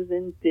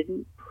Rosen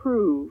didn't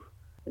prove,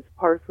 as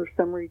part of her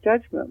summary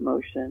judgment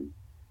motion,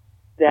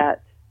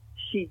 that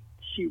she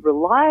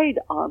relied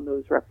on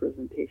those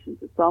representations.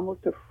 It's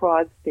almost a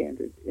fraud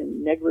standard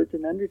in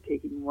negligent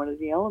undertaking. One of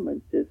the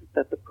elements is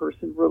that the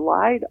person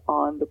relied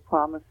on the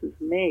promises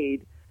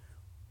made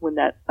when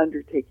that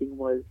undertaking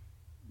was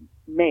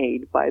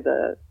made by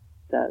the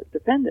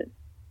defendant.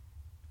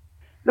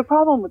 The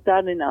problem with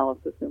that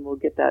analysis, and we'll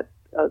get that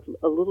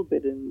a little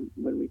bit in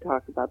when we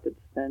talk about the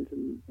dissent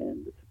and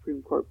the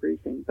Supreme Court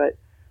briefing, but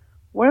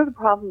one of the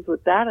problems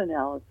with that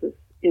analysis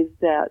is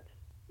that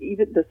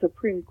even the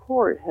Supreme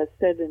Court has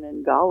said in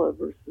Ngala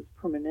versus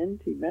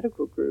Permanente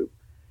Medical Group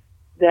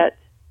that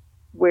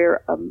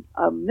where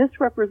a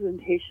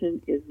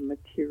misrepresentation is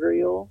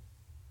material,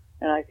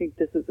 and I think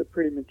this is a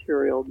pretty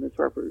material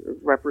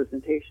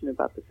misrepresentation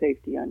about the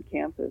safety on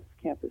campus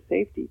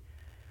safety,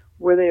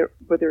 where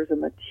there's a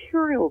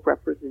material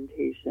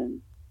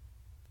representation,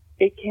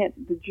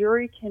 the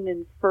jury can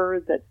infer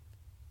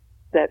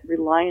that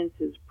reliance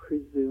is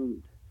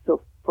presumed.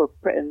 So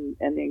and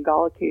the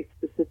Ngala case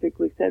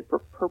specifically said, for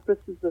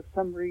purposes of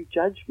summary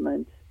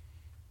judgment,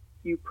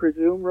 you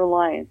presume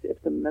reliance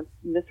if the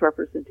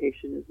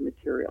misrepresentation is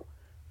material.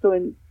 So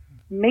in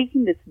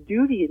making this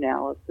duty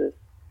analysis,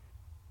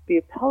 the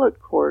appellate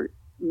court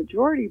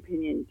majority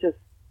opinion just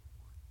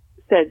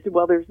said,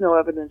 well, there's no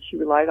evidence she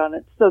relied on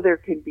it, so there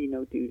can be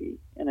no duty.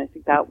 And I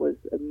think that was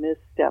a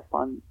misstep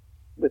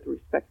with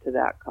respect to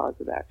that cause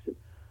of action.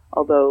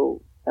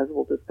 Although, as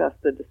we'll discuss,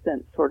 the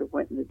dissent sort of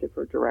went in a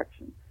different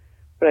direction.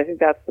 But I think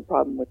that's the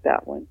problem with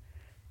that one.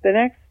 The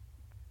next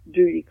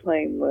duty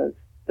claim was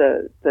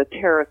the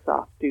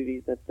Tarasoff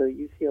duty, that the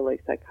UCLA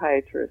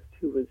psychiatrist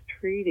who was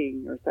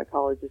treating, or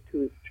psychologist who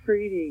was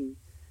treating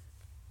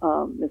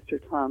Mr.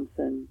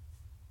 Thompson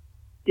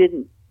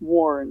didn't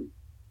warn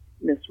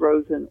Ms.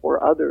 Rosen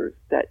or others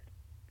that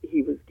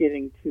he was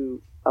getting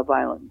to a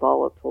violent,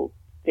 volatile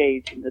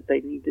stage and that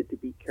they needed to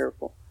be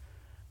careful.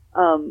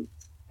 And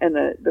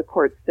the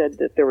court said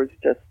that there was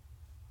just,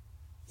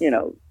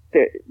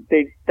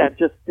 that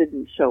just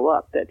didn't show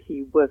up, that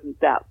he wasn't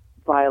that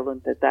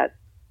violent, that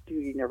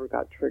duty never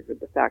got triggered.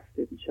 The facts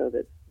didn't show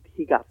that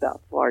he got that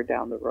far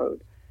down the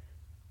road.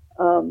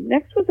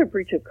 Next was a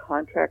breach of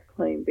contract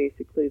claim,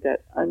 basically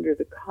that under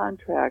the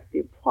contract, the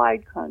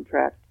implied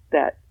contract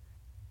that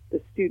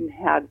the student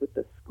had with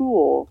the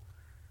school,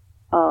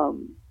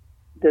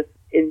 this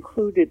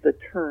included the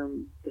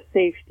term, the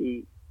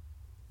safety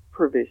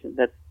provision,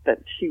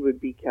 that she would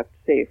be kept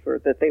safe, or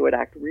that they would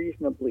act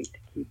reasonably to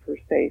keep her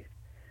safe.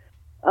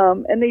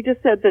 And they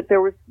just said that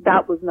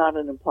that was not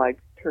an implied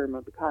term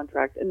of the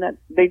contract, and that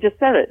they just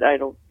said it.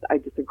 I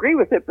disagree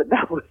with it, but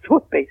that was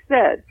what they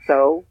said.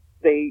 So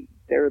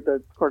they're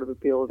the Court of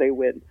Appeal, they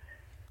win.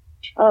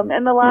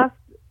 And the last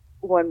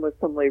one was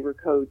some labor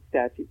code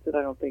statutes that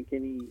I don't think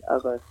any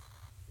of us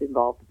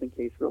involved in the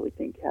case really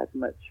think had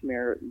much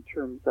merit in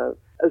terms of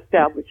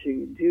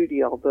establishing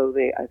duty, although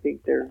I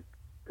think they're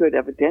good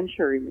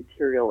evidentiary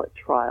material at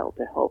trial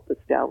to help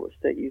establish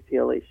that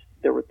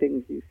there were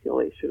things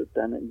UCLA should have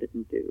done and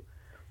didn't do.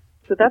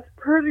 So that's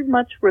pretty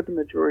much where the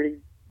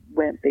majority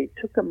went. They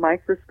took a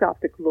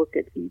microscopic look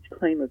at each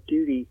claim of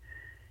duty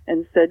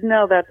and said,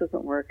 no, that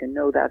doesn't work, and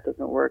no, that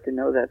doesn't work, and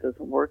no, that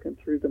doesn't work, and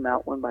threw them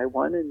out one by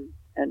one and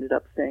ended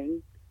up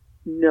saying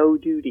no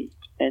duty.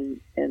 And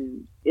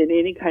in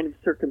any kind of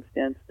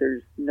circumstance,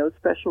 there's no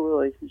special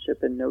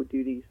relationship and no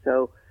duty,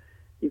 so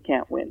you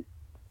can't win.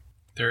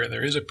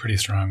 There is a pretty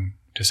strong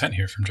dissent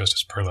here from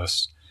Justice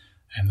Perlis,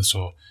 and this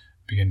will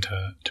begin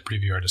to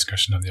preview our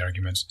discussion of the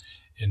arguments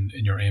in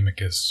your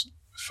amicus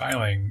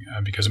filing,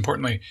 because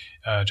importantly,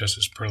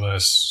 Justice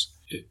Perlis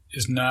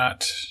is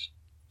not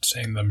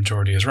saying the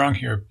majority is wrong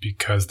here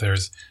because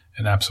there's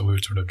an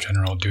absolute sort of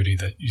general duty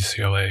that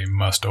UCLA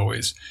must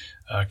always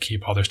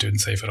keep all their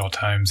students safe at all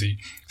times. He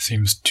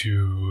seems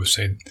to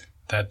say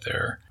that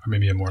there are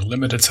maybe a more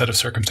limited set of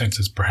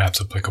circumstances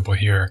perhaps applicable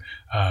here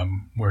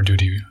where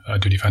duty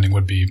finding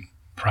would be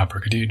proper.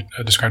 Could you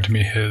describe to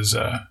me his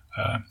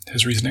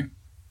reasoning?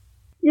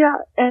 Yeah,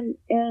 and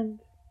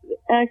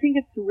I think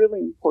it's really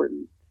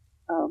important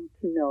to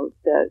note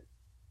that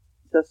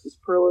Justice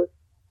Perlis,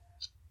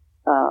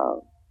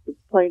 the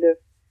plaintiff,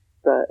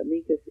 the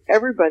amicus,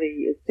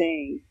 everybody is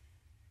saying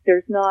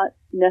there's not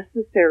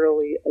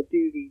necessarily a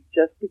duty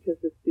just because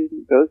a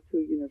student goes to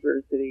a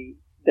university,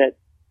 that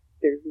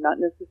there's not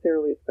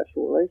necessarily a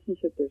special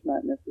relationship, there's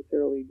not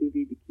necessarily a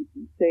duty to keep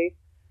them safe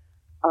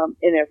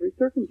in every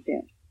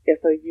circumstance.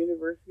 If a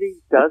university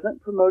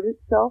doesn't promote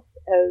itself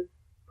as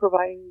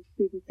providing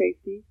student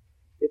safety,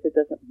 if it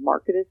doesn't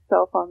market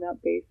itself on that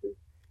basis,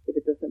 if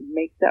it doesn't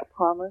make that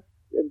promise,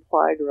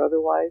 implied or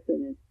otherwise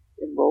in its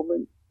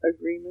enrollment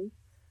agreements,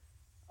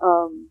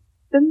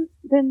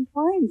 then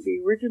fine,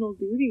 the original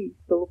duties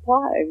still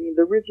apply. I mean,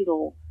 the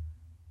original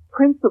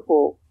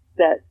principle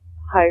that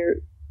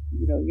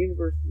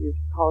universities,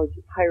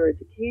 colleges, higher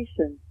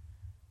education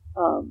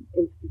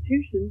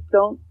institutions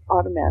don't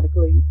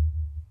automatically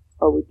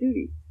owe a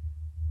duty.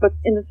 But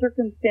in the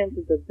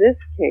circumstances of this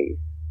case,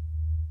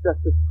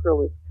 Justice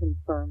Perlis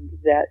confirmed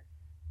that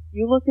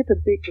you look at the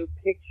bigger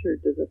picture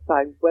to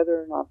decide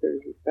whether or not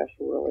there's a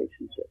special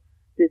relationship.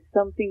 Did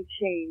something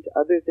change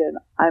other than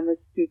I'm a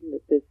student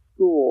at this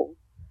school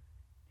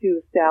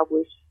to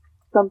establish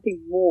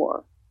something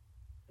more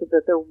so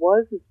that there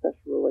was a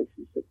special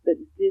relationship that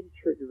did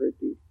trigger a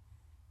duty?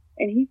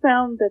 And he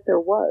found that there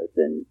was.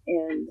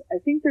 And I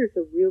think there's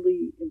a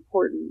really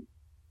important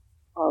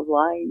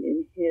line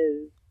in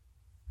his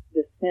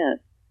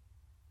dissent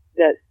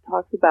that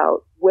talks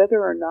about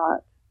whether or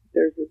not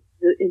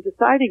in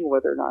deciding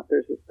whether or not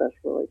there's a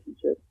special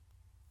relationship,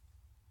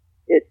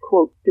 it,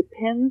 quote,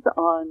 depends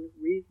on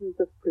reasons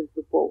of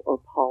principle or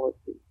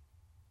policy.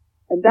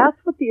 And that's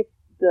what the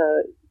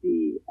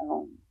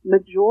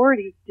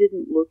majority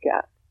didn't look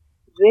at.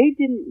 They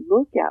didn't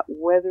look at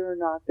whether or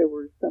not there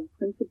were some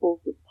principles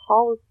of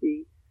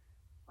policy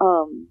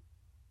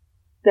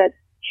that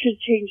should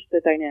change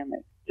the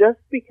dynamic. Just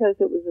because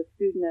it was a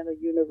student at a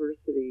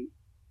university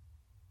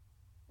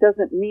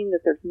doesn't mean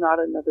that there's not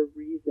another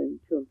reason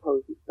to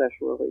impose a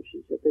special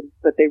relationship.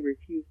 But they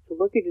refused to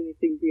look at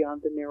anything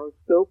beyond the narrow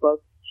scope of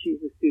she's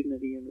a student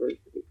at a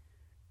university.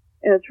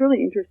 And it's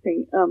really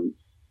interesting.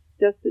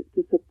 Just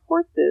to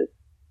support this,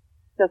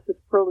 Justice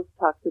Perlis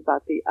talks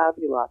about the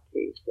Avila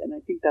case, and I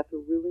think that's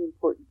a really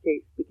important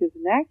case because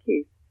in that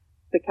case,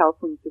 the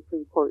California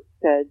Supreme Court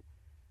said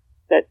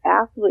that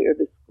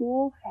the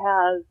school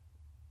has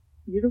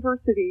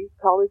universities,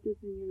 colleges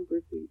and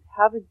universities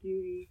have a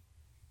duty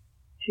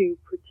to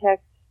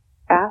protect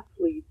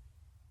athletes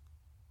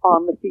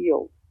on the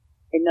field.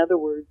 In other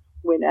words,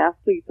 when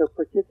athletes are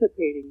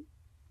participating,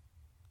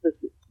 the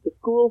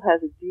school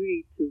has a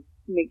duty to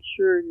make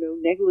sure no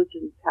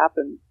negligence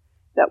happens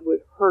that would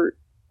hurt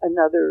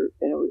another.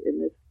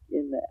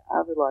 In the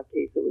Avila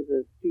case, it was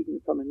a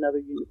student from another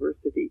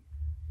university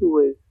who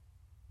was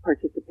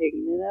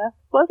participating in an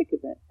athletic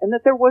event, and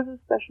that there was a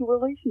special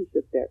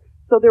relationship there.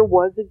 So there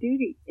was a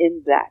duty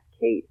in that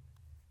case.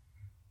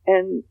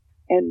 And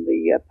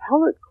the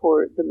appellate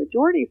court, the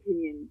majority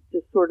opinion,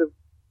 just sort of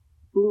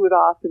blew it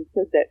off and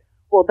said that,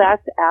 well,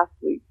 that's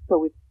athletes,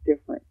 so it's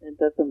different and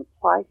doesn't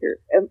apply here.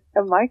 And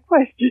my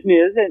question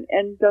is,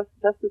 and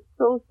Justice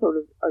Perlis sort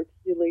of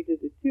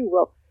articulated it too,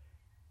 well,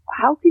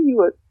 how can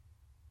you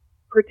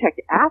protect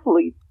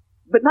athletes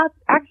but not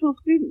actual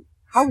students?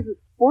 How is a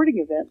sporting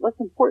event less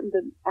important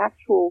than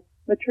actual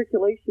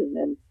matriculation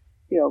and,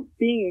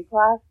 being in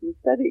class and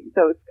studying?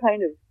 So it's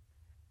kind of,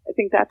 I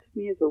think that to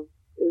me is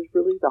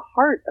really the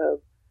heart of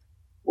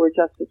where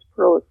Justice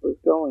Perlis was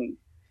going.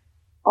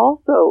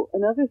 Also,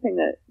 another thing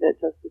that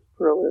Justice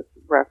Perlis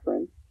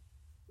referenced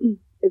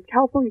is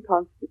California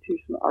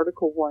Constitution,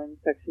 Article 1,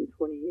 Section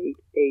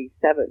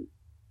 28A7.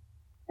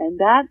 And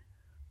that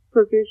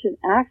provision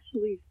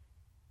actually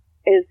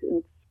is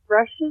an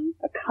expression,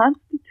 a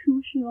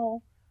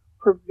constitutional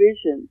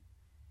provision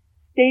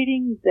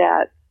stating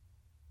that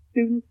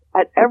students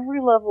at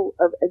every level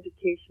of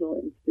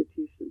educational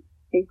institutions,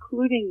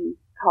 including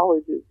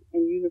colleges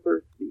and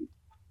universities,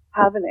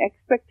 have an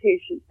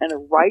expectation and a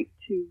right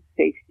to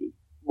safety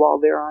while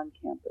they're on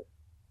campus.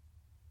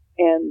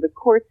 And the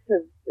courts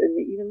have, and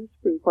even the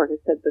Supreme Court has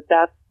said that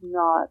that's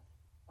not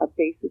a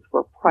basis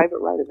for a private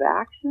right of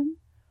action,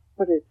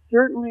 but it's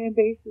certainly a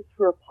basis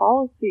for a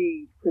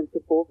policy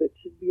principle that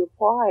should be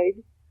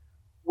applied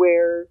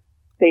where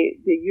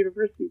the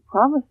university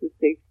promises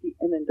safety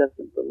and then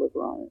doesn't deliver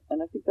on it.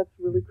 And I think that's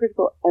really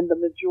critical. And the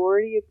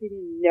majority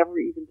opinion never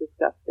even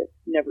discussed it,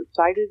 never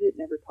cited it,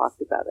 never talked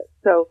about it.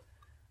 So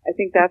I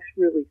think that's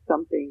really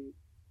something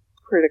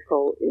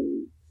critical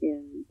in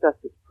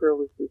Justice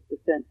Perlis'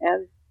 dissent,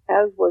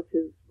 as was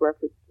his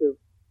reference to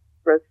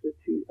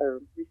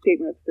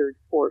restatement of third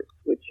courts,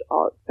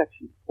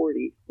 Section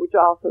 40, which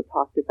also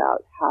talked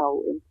about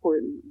how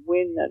important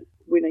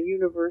when a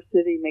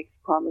university makes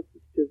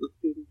promises to the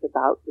students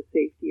about the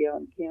safety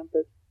on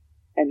campus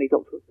and they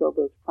don't fulfill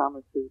those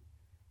promises,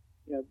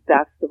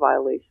 that's the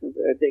violation.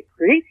 They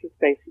create the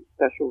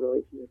special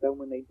relationship, and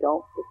when they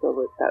don't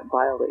fulfill it, that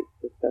violates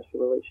the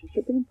special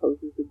relationship and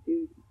imposes a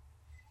duty.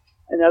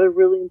 Another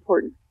really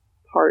important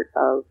part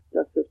of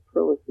Justice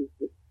Perlis'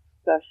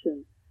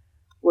 discussion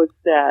was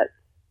that,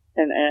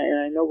 and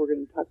I know we're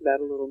going to talk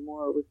about it a little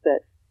more, was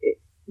that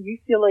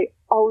UCLA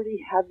already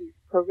had these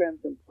programs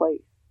in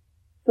place.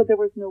 So there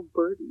was no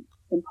burden.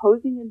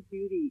 Imposing a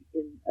duty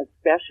in a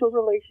special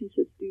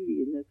relationship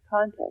duty in this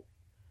context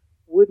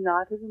would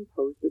not have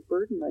imposed a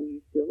burden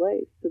on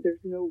UCLA. So there's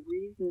no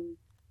reason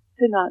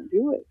to not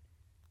do it.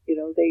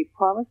 They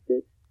promised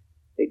it,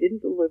 they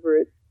didn't deliver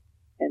it,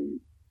 and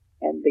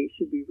they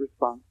should be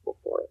responsible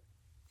for it.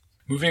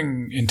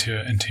 Moving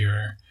into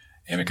your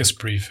amicus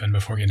brief, and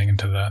before getting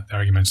into the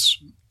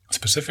arguments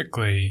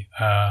specifically,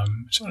 I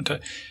just wanted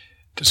to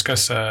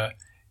discuss a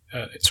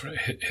sort of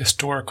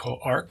historical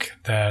arc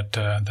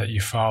that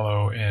you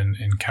follow in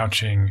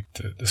couching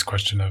this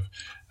question of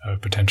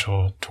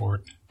potential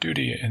tort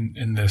duty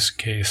in this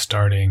case,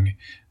 starting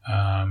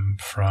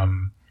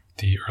from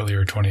the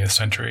earlier 20th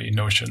century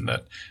notion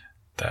that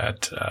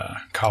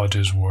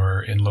colleges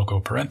were in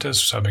loco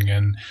parentis, subbing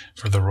in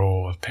for the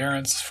role of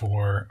parents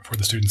for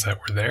the students that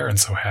were there, and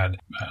so had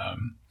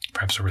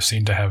perhaps were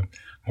seen to have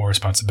more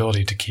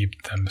responsibility to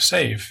keep them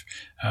safe.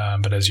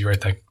 But as you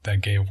write,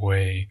 that gave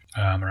way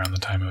around the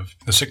time of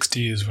the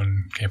 60s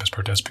when campus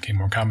protests became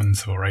more common, the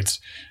civil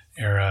rights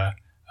era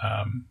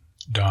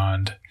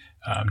dawned,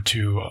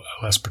 to a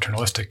less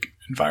paternalistic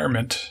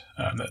environment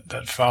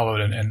that followed.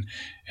 And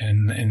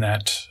in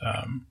that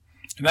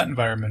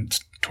environment,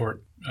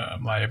 tort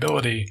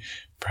liability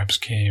perhaps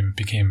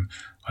became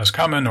less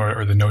common,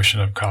 or the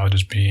notion of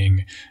colleges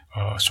being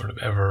sort of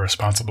ever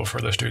responsible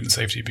for their student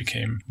safety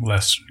became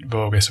less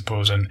vogue, I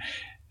suppose,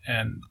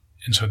 and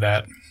so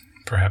that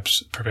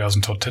perhaps prevails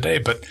until today.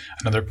 But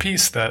another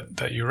piece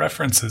that you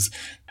reference is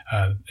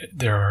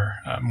there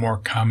are more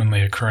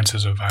commonly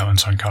occurrences of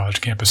violence on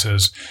college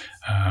campuses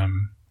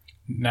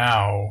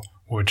now,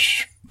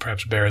 which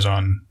perhaps bears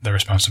on the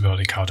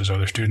responsibility colleges owe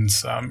their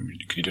students.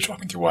 Could you just walk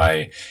me through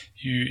why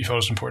you felt it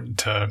was important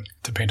to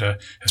paint a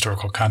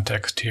historical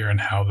context here and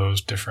how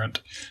those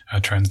different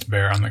trends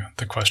bear on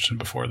the question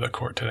before the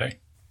court today?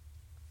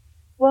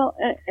 Well,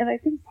 and I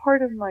think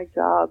part of my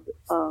job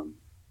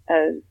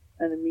as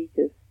an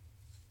amicus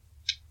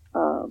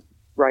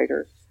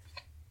writer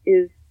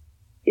is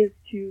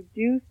to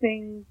do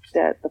things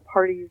that the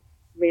parties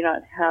may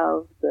not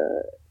have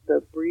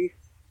the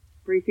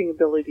briefing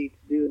ability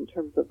to do in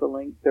terms of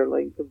their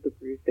length of the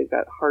brief. They've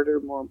got harder,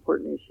 more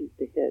important issues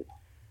to hit,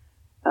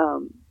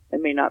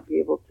 and may not be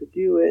able to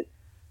do it,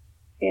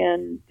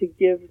 and to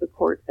give the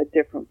court a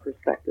different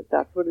perspective.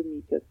 That's what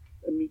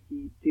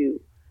amici do.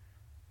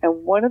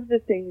 And one of the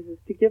things is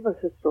to give a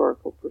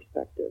historical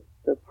perspective.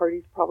 The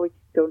parties probably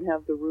don't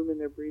have the room in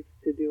their briefs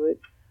to do it,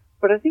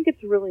 but I think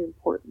it's really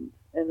important.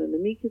 And an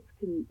amicus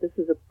this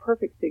is a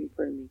perfect thing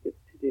for an amicus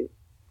to do.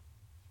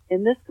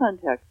 In this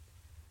context,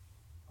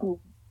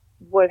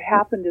 what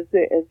happened is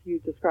that, as you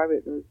describe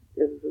it,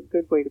 is a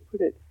good way to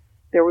put it,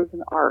 there was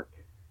an arc.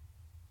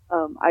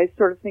 I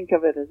sort of think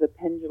of it as a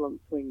pendulum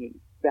swinging.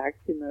 Back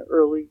in the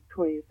early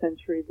 20th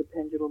century, the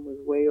pendulum was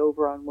way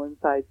over on one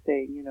side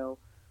saying,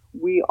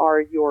 we are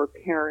your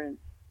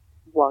parents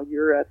while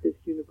you're at this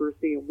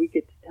university and we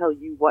get to tell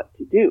you what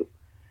to do.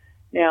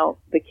 Now,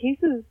 the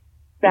cases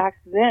back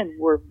then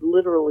were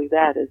literally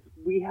that, is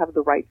we have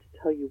the right to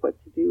tell you what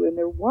to do. And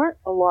there weren't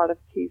a lot of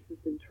cases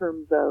in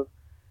terms of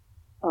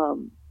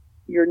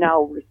you're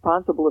now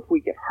responsible if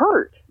we get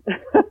hurt.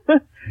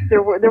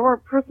 There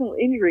weren't personal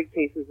injury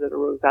cases that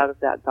arose out of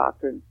that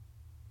doctrine,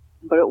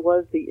 but it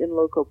was the in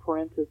loco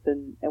parentis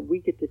and we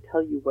get to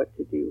tell you what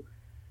to do.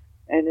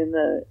 And in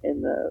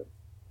the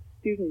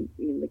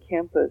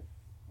campus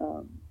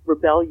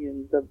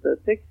rebellions of the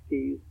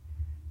 60s,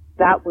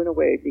 that went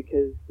away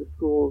because the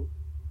schools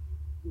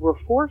were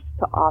forced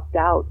to opt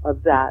out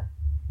of that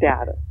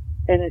status,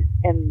 and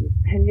the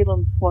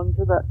pendulum swung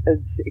to the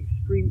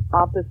extreme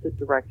opposite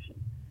direction,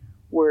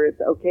 where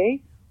it's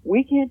okay,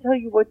 we can't tell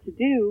you what to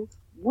do,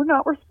 we're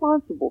not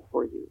responsible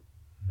for you,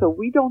 so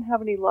we don't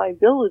have any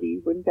liability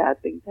when bad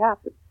things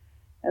happen.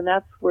 And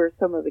that's where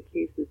some of the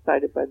cases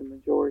cited by the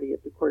majority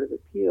at the Court of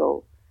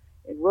Appeal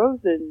in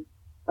Rosen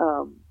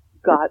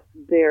got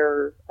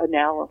their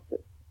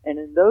analysis. And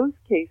in those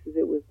cases,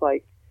 it was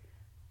like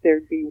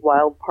there'd be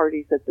wild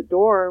parties at the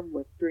dorm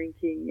with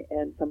drinking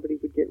and somebody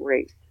would get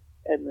raped.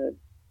 And the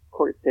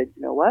court said,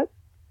 you know what?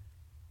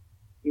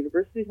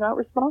 University's not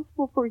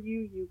responsible for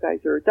you. You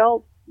guys are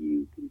adults.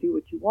 You can do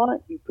what you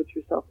want. You put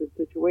yourself in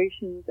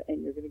situations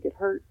and you're going to get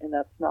hurt, and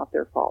that's not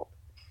their fault.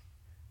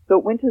 So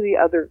it went to the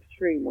other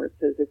extreme where it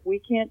says, if we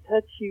can't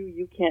touch you,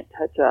 you can't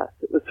touch us.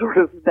 It was sort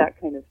of that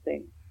kind of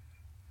thing.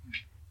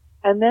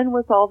 And then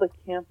with all the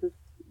campus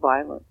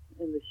violence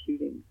and the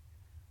shootings,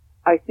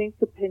 I think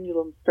the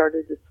pendulum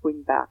started to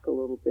swing back a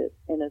little bit,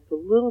 and it's a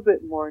little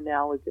bit more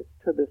analogous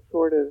to the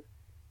sort of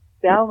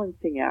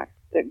balancing act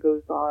that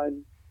goes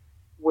on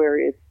where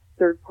it's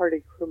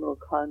third-party criminal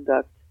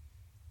conduct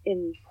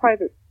in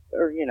private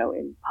or,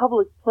 in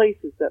public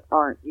places that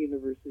aren't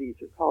universities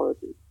or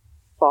colleges,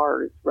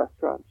 bars,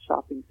 restaurants,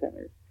 shopping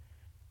centers.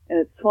 And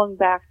it swung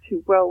back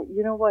to, well,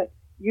 you know what?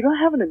 You don't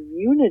have an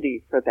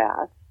immunity for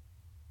that.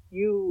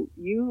 You,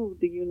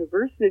 the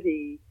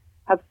university,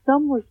 have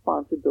some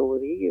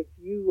responsibility if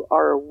you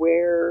are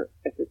aware,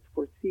 if it's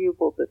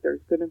foreseeable that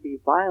there's going to be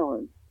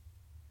violence.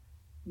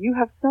 You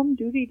have some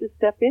duty to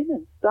step in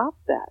and stop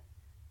that.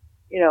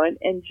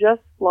 And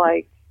just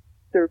like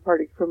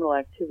third-party criminal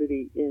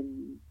activity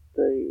in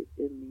the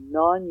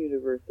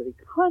non-university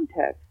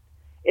context,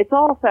 it's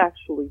all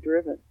factually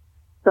driven.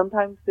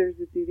 Sometimes there's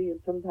a duty and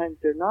sometimes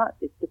they're not.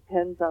 It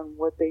depends on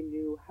what they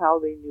knew, how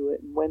they knew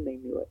it, and when they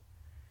knew it,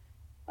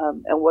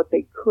 and what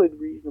they could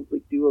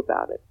reasonably do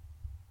about it.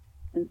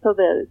 And so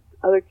that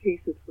other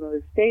cases from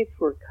other states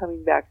were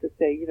coming back to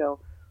say,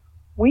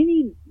 we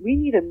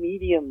need a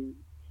medium,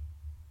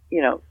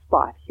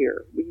 spot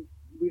here.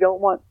 We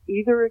don't want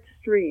either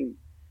extreme,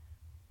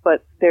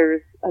 but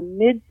there's a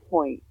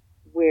midpoint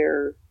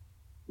where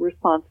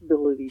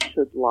responsibility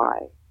should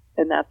lie.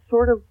 And that's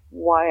sort of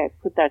why I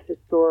put that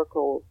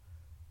historical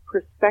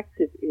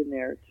perspective in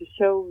there, to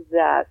show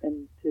that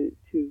and to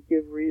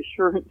give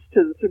reassurance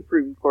to the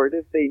Supreme Court,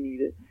 if they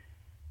need it,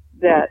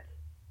 that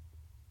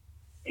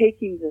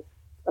taking this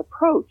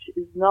approach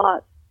is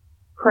not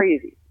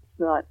crazy. It's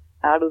not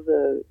out of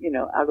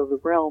the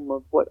realm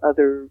of what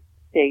other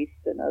states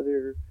and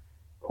other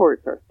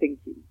courts are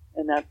thinking.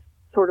 And that's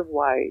sort of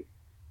why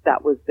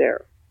that was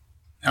there.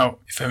 Now,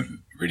 if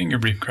I'm reading your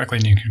brief correctly,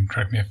 and you can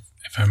correct me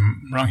if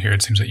I'm wrong here,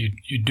 it seems that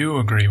you do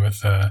agree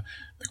with the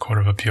Court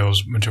of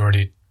Appeals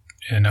majority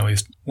in at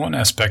least one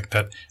aspect,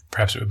 that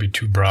perhaps it would be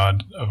too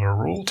broad of a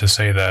rule to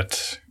say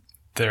that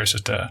there's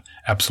just an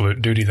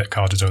absolute duty that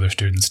colleges owe their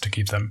students to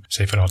keep them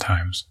safe at all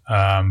times.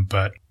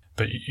 But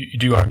you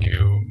do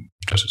argue,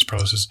 Justice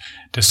Perlos's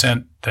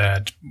dissent,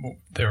 that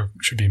there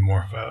should be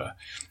more of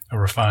a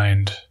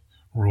refined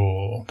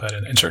rule, that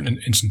in certain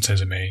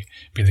instances it may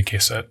be the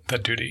case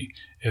that duty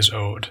is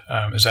owed.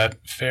 Is that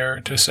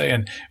fair to say?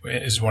 And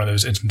is one of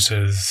those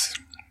instances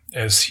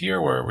as here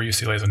where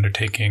UCLA is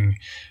undertaking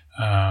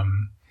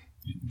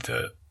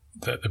the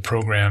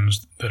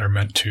programs that are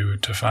meant to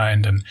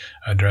find and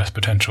address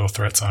potential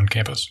threats on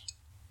campus?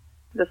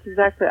 That's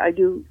exactly. I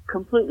do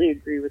completely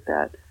agree with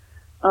that.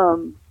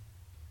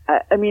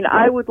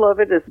 I would love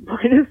it as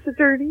plaintiff's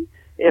attorney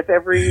if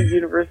every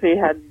university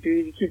had a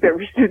duty to keep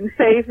every student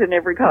safe in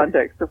every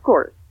context, of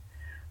course.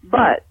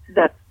 But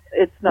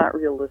it's not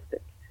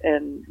realistic,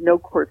 and no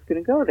court's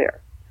going to go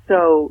there.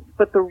 So,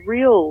 but the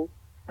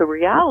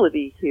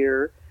reality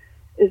here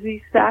is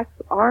these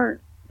facts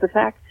aren't. The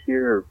facts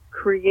here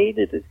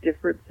created a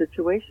different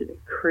situation.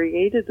 It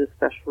created a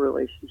special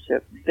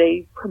relationship.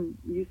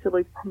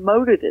 UCLA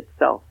promoted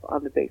itself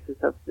on the basis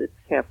of its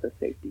campus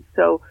safety.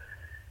 So,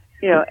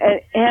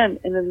 and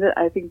then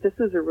I think this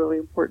is a really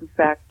important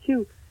fact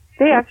too.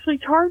 They actually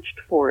charged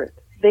for it.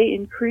 They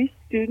increased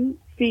student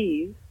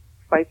fees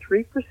by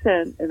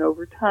 3% and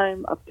over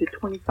time up to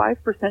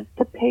 25%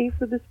 to pay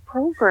for this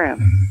program.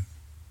 Mm-hmm.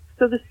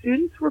 So the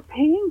students were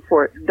paying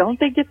for it. Don't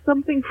they get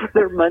something for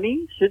their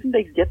money? Shouldn't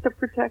they get the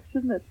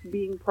protection that's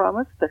being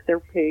promised that they're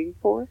paying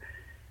for?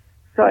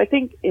 So I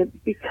think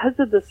because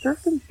of the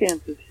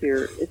circumstances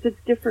here, it's a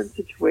different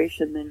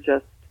situation than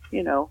just,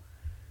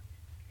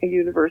 a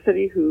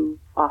university who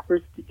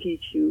offers to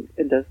teach you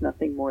and does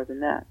nothing more than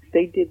that.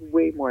 They did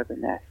way more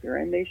than that here,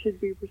 and they should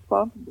be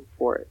responsible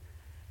for it.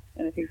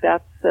 And I think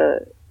that's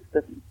the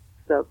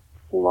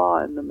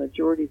flaw in the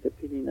majority's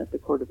opinion at the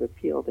Court of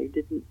Appeal. They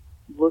didn't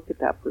look at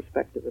that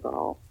perspective at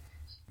all.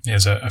 Yeah,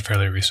 as a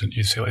fairly recent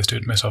UCLA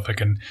student myself, I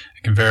can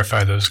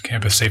verify those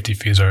campus safety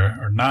fees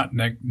are not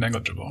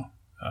negligible.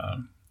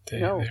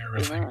 They are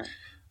really.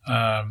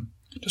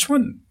 Just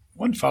one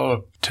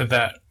follow-up to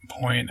that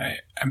point.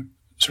 I'm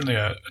certainly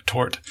a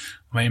tort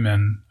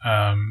layman,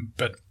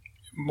 but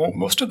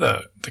most of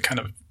the kind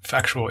of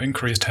factual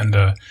inquiries tend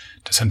to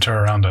center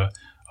around a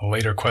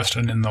later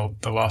question in the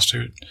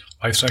lawsuit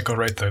life cycle,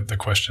 right? The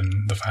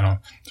final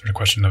sort of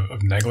question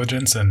of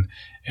negligence, and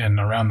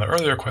around the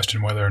earlier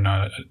question whether or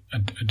not a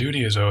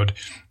duty is owed.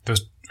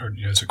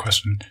 It's a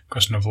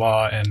question of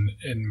law, and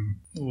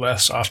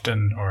less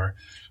often or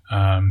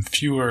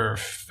fewer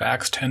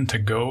facts tend to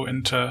go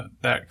into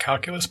that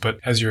calculus. But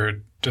as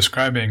you're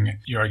describing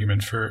your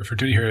argument for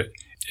duty here,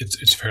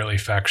 it's fairly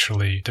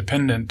factually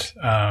dependent.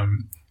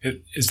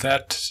 Is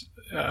that?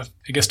 I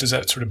guess, does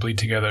that sort of bleed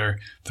together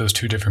those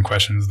two different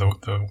questions,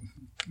 the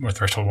more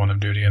threshold one of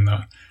duty and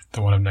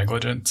the one of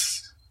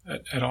negligence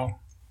at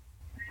all?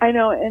 I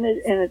know, and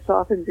it's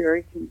often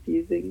very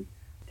confusing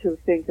to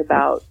think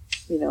about,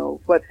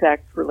 what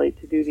facts relate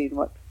to duty and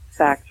what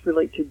facts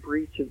relate to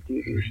breach of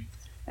duty. Right.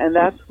 And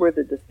that's where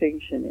the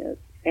distinction is.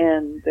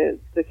 And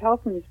the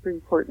California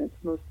Supreme Court in its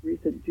most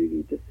recent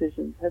duty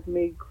decisions have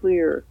made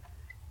clear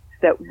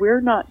that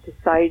we're not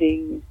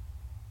deciding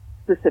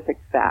specific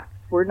facts.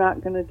 We're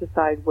not going to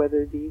decide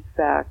whether these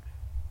facts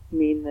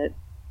mean that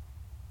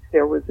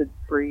there was a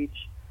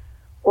breach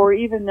or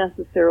even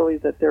necessarily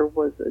that there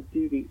was a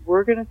duty.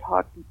 We're going to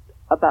talk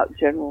about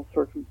general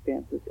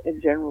circumstances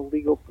and general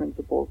legal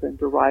principles and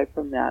derive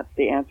from that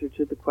the answer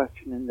to the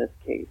question in this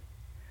case.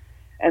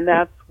 And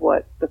that's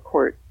what the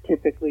court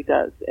typically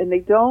does. And they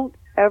don't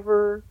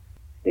ever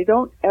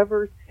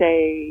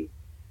say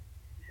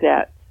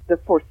that the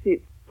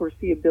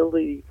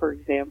foreseeability, for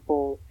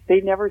example,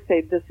 they never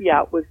say this,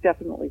 it was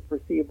definitely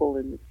foreseeable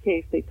in this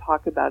case. They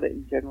talk about it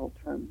in general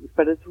terms,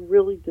 but it's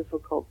really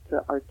difficult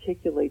to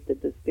articulate the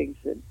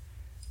distinction.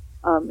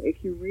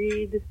 If you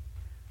read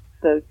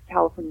the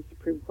California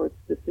Supreme Court's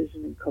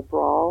decision in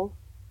Cabral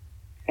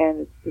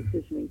and its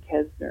decision in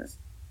Kesner,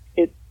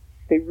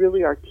 they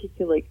really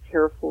articulate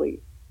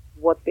carefully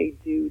what they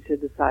do to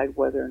decide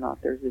whether or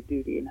not there's a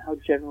duty and how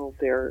general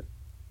their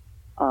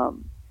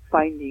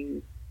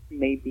findings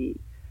may be.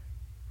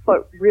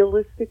 But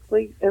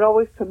realistically, it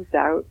always comes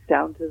down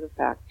to the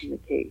facts in the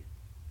case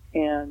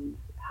and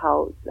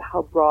how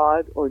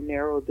broad or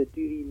narrow the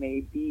duty may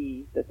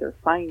be that they're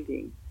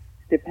finding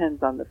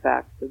depends on the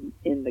facts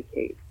in the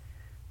case.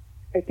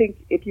 I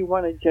think if you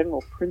want a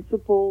general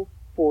principle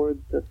for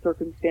the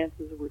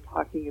circumstances we're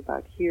talking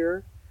about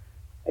here,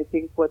 I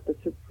think what the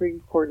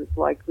Supreme Court is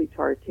likely to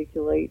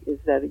articulate is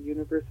that a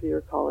university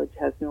or college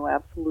has no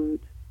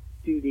absolute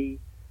duty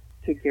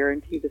to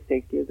guarantee the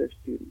safety of their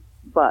students.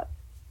 But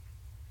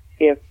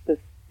if the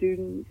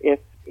student,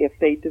 if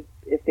they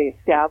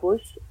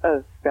establish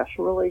a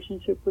special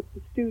relationship with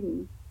the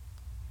student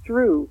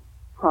through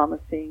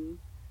promising,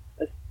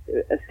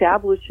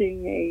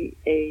 establishing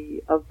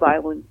a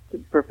violence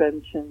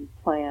prevention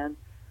plan,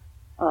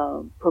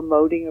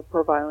 promoting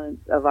a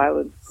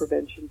violence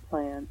prevention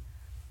plan,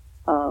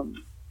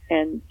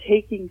 and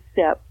taking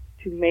steps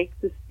to make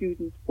the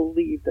students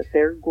believe that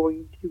they're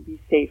going to be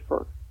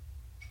safer,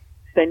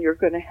 then you're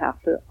going to have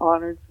to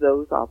honor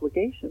those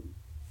obligations.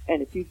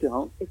 And if you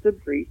don't, it's a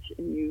breach,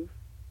 and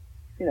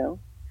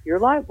you're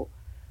liable.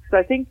 So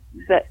I think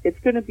that it's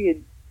going to be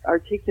an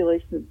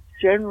articulation of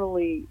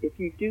generally, if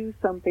you do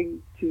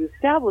something to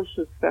establish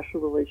a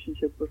special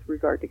relationship with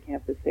regard to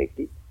campus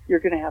safety, you're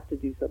going to have to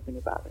do something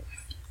about it.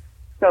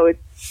 So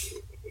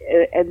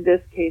and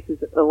this case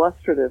is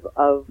illustrative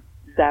of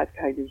that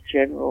kind of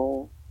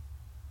general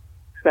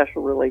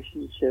special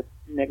relationship,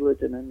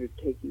 negligent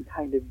undertaking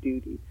kind of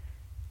duty.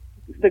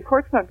 The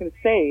court's not going to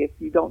say if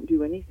you don't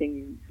do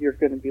anything, you're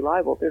going to be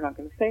liable. They're not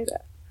going to say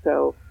that.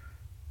 So,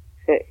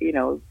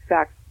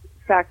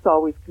 facts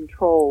always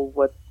control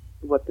what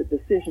the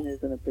decision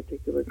is in a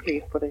particular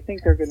case, but I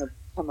think they're going to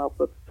come up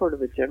with sort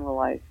of a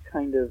generalized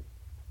kind of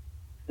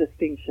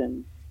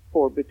distinction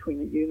between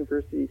the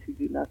universities who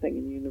do nothing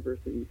and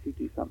universities who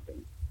do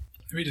something.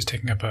 Maybe just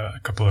taking up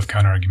a couple of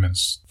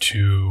counterarguments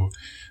to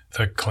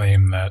the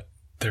claim that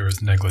there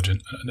was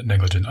negligent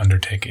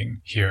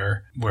undertaking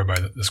here, whereby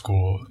the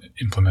school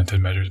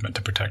implemented measures meant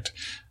to protect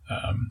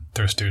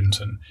their students,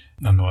 and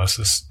nonetheless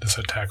this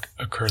attack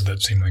occurred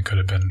that seemingly could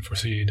have been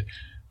foreseen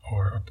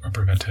or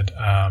prevented.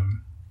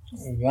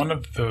 One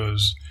of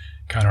those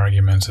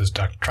counterarguments is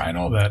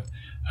doctrinal, that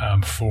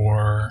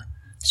for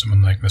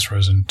someone like Ms.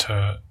 Rosen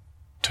to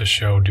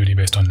show duty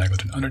based on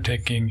negligent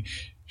undertaking,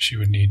 she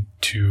would need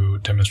to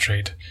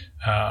demonstrate,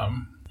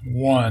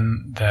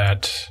 one,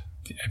 that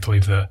I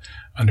believe the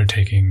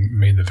undertaking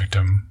made the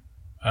victim,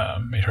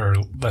 made her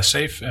less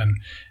safe, and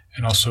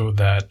also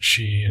that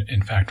she,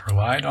 in fact,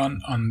 relied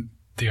on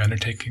the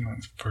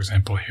undertaking. For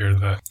example, here,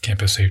 the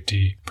campus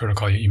safety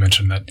protocol, you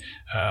mentioned that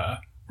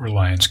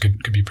reliance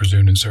could be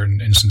presumed in certain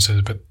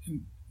instances, but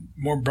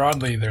more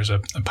broadly, there's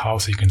a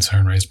policy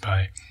concern raised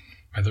by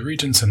the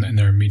regents and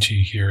their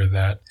amici here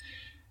that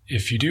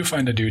if you do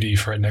find a duty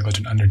for a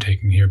negligent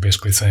undertaking here,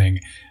 basically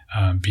saying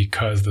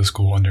because the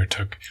school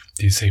undertook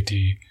these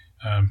safety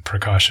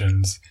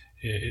precautions,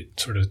 it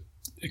sort of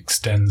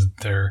extends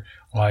their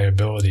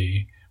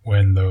liability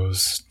when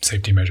those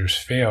safety measures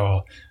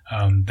fail,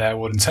 that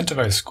would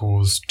incentivize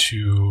schools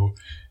to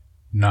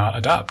not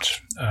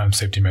adopt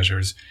safety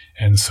measures.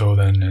 And so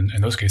then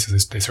in those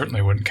cases, they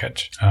certainly wouldn't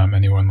catch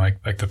anyone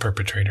like the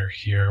perpetrator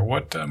here.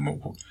 What are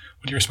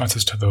your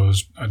responses to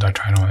those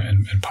doctrinal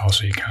and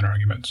policy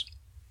counterarguments?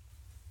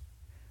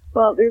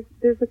 Well,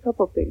 there's a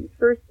couple things.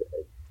 First,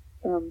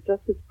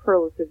 Justice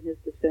Perlis, in his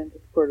dissent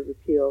at the Court of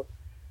Appeal,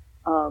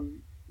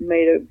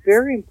 made a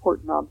very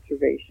important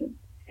observation.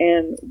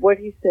 And what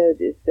he said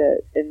is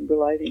that, and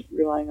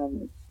relying on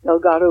the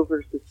Delgado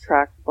versus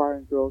Trax Bar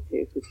and Grill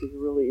case, which is a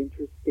really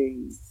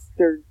interesting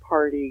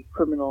third-party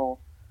criminal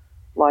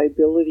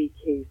liability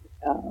case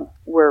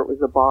where it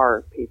was a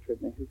bar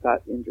patron who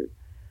got injured.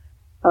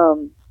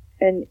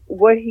 And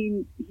what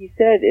he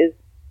said is,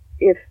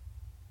 if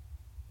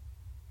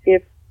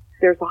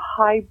there's a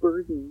high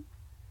burden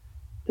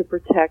to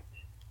try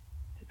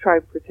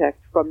and protect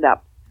from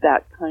that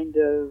kind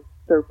of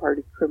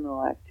third-party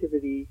criminal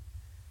activity,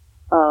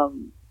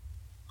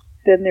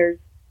 then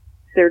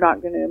they're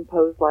not going to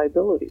impose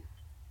liability.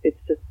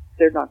 It's just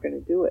they're not going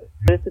to do it.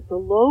 But if it's a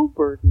low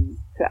burden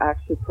to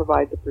actually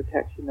provide the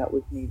protection that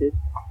was needed,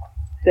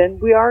 then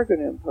we are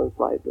going to impose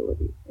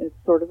liability. And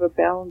it's sort of a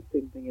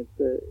balancing thing. It's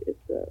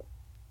a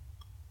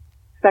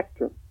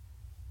spectrum.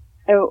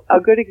 And a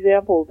good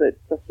example that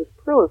Justice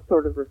Perlis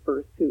sort of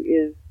refers to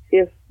is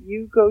if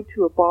you go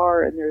to a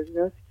bar and there's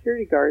no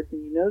security guards,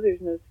 and you know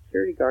there's no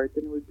security guards,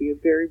 then it would be a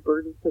very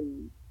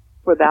burdensome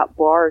for that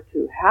bar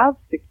to have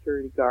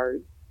security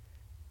guards,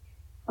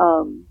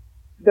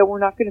 then we're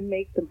not going to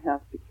make them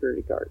have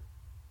security guards.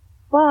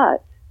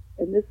 But,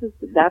 and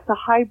that's a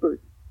high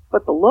burden,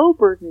 but the low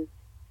burden is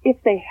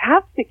if they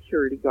have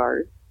security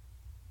guards,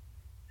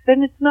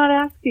 then it's not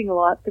asking a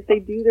lot that they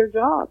do their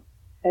job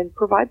and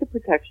provide the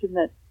protection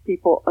that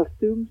people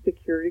assume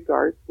security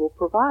guards will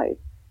provide.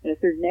 And if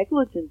they're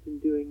negligent in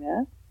doing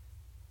that,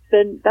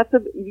 then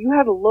you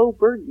had a low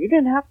burden. You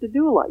didn't have to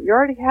do a lot. You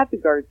already had the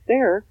guards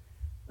there.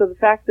 So the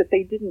fact that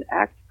they didn't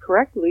act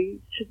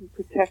correctly shouldn't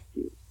protect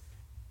you.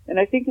 And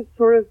I think it's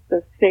sort of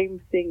the same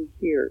thing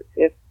here.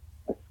 If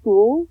a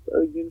school,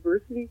 a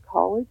university,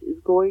 college is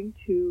going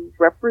to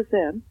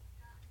represent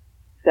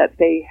that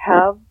they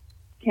have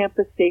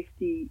campus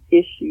safety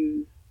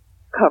issues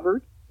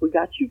covered. We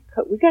got you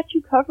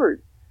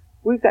covered.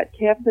 We've got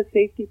campus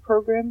safety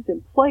programs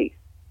in place,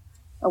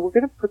 and we're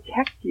going to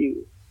protect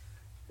you.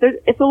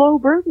 It's a low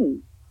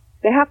burden.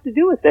 They have to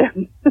do it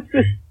then.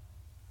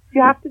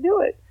 You have to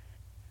do it.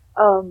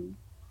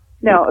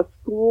 Now, a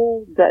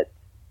school that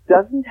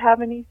doesn't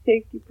have any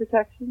safety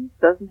protections,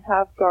 doesn't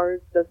have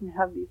guards, doesn't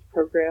have these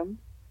programs,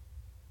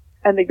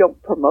 and they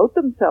don't promote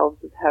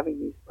themselves as having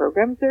these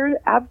programs, they're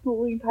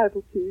absolutely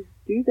entitled to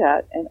do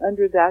that. And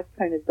under that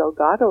kind of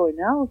Delgado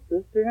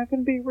analysis, they're not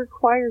going to be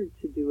required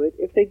to do it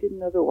if they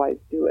didn't otherwise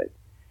do it.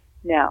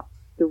 Now,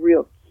 the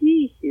real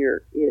key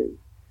here is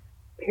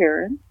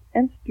parents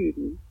and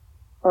students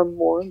are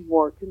more and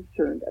more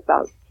concerned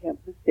about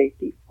campus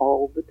safety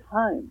all the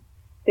time.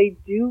 They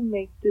do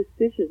make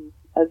decisions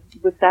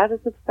with that as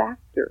a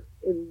factor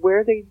in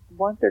where they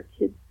want their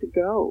kids to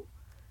go.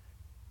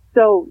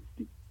 So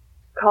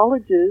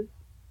colleges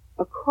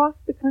across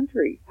the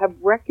country have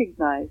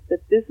recognized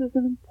that this is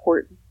an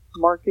important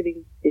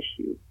marketing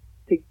issue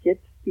to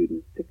get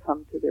students to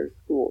come to their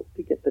schools,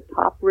 to get the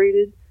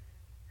top-rated,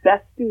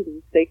 best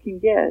students they can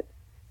get.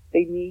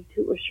 They need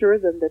to assure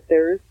them that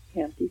there is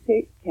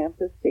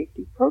campus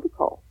safety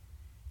protocol.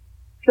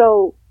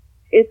 So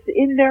it's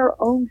in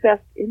their own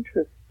best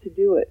interest to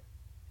do it.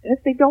 And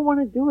if they don't want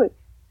to do it,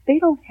 they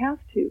don't have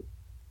to.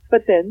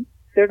 But then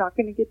they're not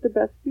going to get the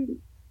best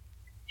students.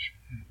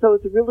 So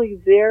it's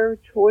really their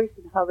choice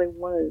in how they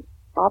want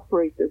to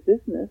operate their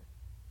business.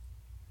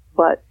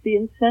 But the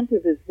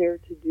incentive is there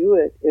to do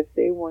it if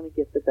they want to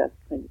get the best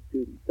kind of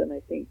students. And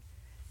I think,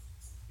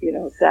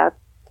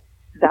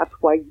 that's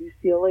why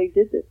UCLA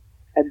did it.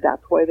 And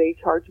that's why they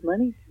charge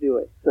money to do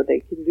it, so they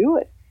can do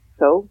it.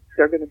 So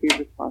they're going to be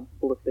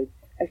responsible if they...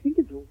 I think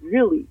it's a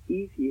really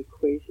easy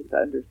equation to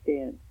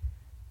understand.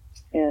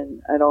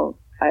 And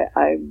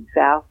I'm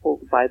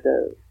baffled by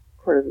the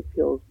Court of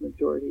Appeals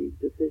majority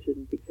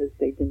decision because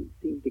they didn't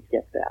seem to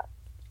get that.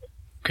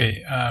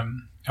 Okay,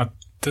 now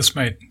this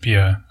might be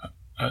a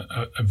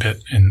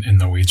bit in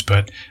the weeds,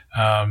 but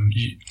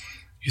you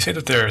say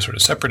that there are sort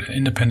of separate and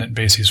independent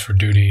bases for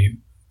duty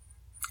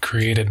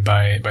created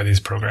by these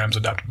programs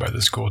adopted by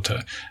the school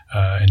to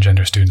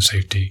engender student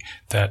safety,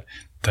 that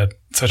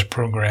such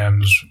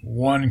programs,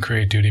 one,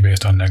 create duty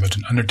based on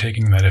negligent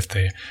undertaking, that if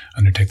they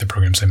undertake the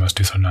programs, they must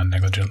do so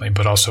non-negligently,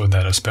 but also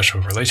that a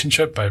special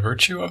relationship by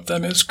virtue of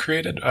them is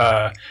created.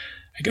 I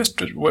guess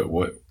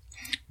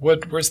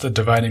where's the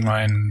dividing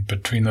line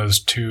between those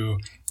two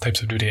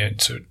types of duty?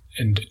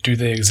 And do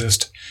they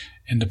exist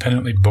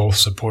independently, both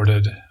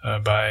supported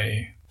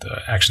by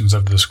the actions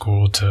of the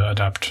school to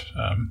adopt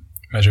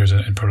measures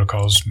and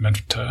protocols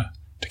meant to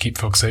keep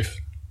folks safe?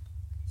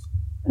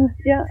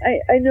 Yeah,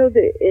 I know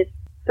that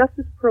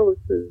Justice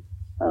Perlis's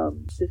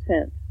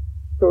dissent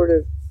sort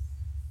of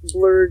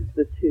blurred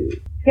the two.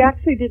 He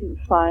actually didn't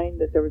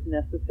find that there was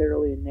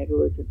necessarily a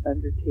negligent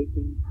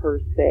undertaking per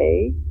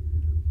se,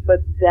 but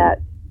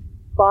that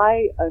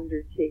by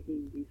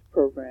undertaking these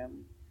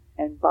programs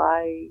and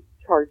by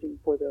charging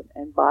for them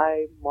and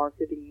by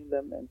marketing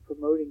them and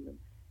promoting them,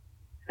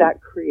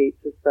 that creates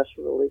a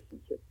special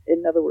relationship.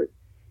 In other words,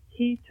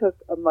 he took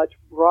a much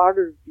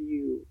broader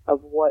view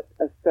of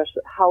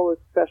how a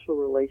special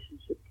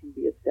relationship can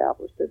be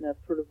established, and that's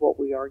sort of what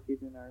we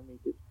argued in our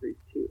amicus brief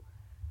too.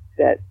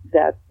 That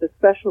the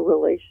special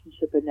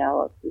relationship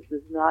analysis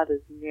is not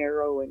as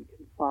narrow and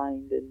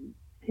confined and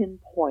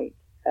pinpoint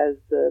as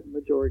the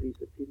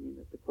majority's opinion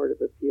of the Court of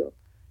Appeal.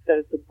 That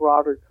it's a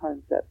broader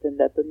concept,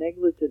 and that the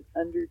negligent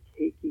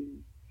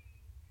undertaking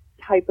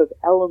type of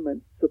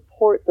elements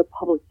support the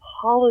public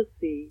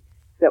policy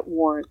that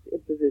warrants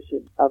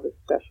imposition of a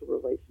special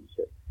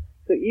relationship.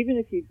 So even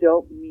if you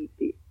don't meet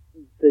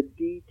the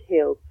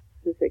detailed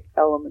specific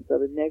elements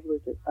of a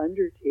negligent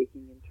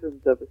undertaking in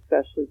terms of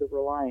especially the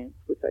reliance,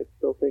 which I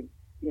still think,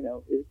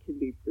 it can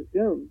be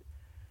presumed,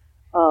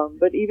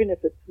 but even if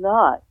it's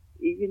not,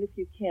 even if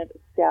you can't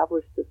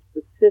establish the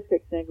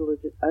specific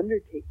negligent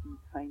undertaking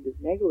kind of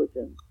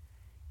negligence,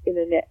 in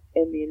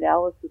the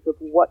analysis of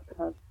what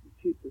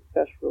constitutes a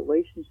special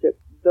relationship,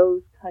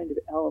 those kind of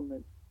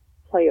elements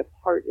play a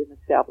part in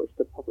establishing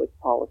the public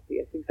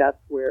policy. I think that's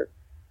where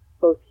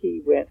both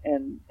he went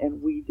and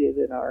we did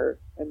in our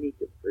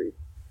amicus brief.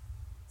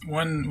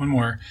 One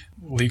more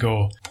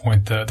legal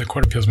point. The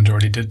Court of Appeals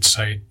majority did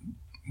cite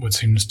what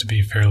seems to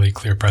be fairly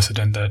clear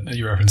precedent that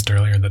you referenced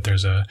earlier, that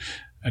there's a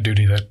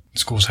duty that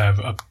schools have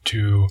up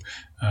to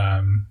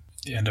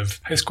the end of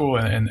high school,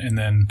 and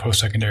then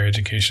post-secondary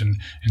education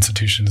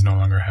institutions no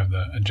longer have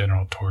a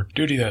general tort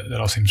duty. That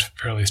all seems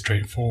fairly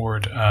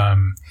straightforward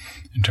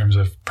in terms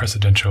of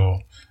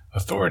precedential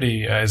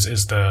authority.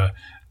 Is the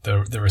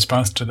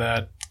response to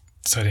that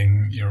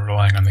citing,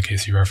 relying on the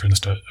case you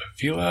referenced,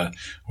 Avila,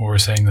 or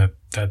saying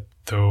that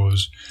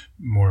those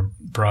more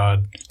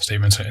broad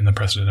statements in the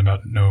precedent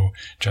about no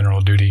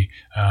general duty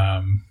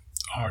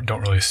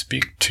don't really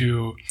speak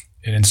to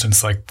an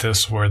instance like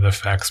this where the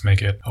facts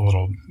make it a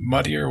little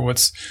muddier?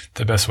 What's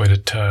the best way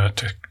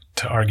to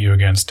to argue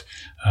against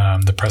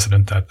the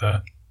precedent that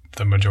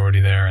the majority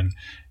there and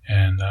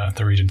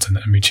the regents and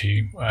the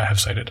amici have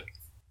cited.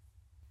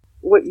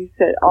 What you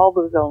said, all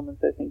those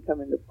elements, I think,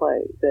 come into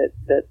play.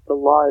 That the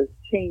law is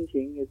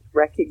changing. It's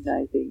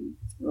recognizing,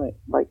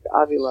 like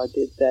Avila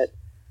did, that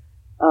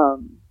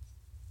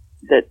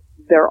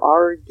there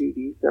are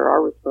duties, there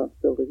are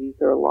responsibilities.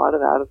 There are a lot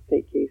of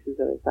out-of-state cases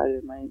that I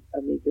cited in my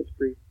amicus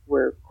brief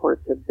where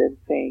courts have been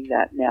saying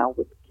that now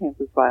with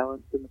campus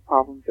violence and the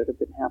problems that have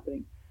been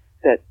happening,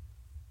 that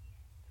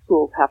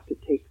schools have to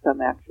take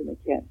some action. They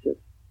can't just,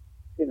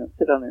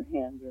 sit on their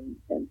hands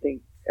and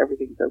think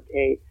everything's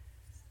okay.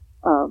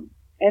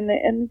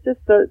 And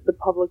just the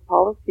public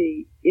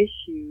policy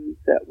issues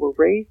that were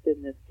raised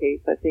in this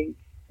case, I think,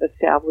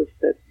 established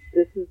that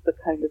this is the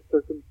kind of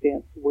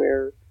circumstance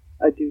where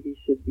a duty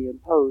should be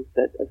imposed.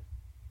 That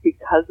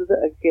because of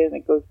again,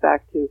 it goes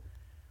back to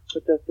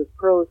what Justice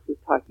Perlis was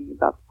talking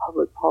about, the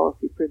public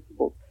policy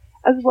principles,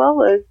 as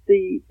well as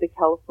the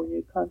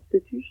California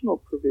constitutional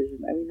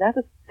provision. I mean, that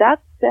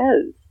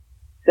says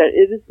that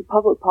it is the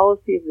public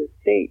policy of the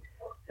state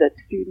that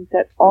students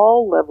at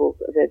all levels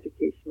of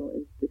educational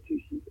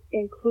institutions,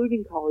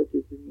 including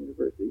colleges and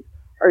universities,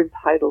 are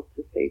entitled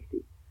to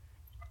safety.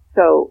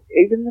 So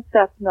even if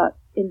that's not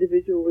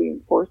individually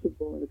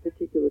enforceable in a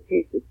particular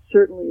case, it's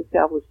certainly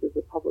established as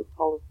a public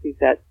policy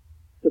that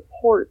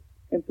supports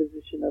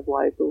imposition of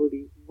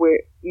liability where,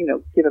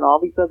 given all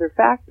these other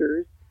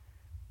factors,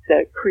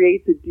 that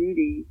creates a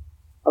duty,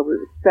 a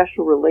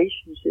special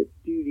relationship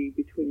duty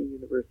between a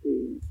university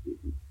and a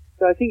student.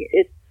 So I think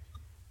it's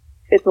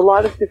a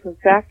lot of different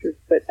factors,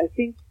 but I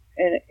think,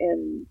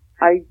 and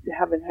I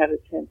haven't had a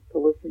chance to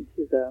listen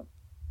to the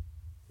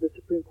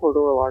Supreme Court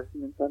oral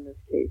arguments on this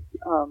case,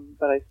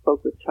 but I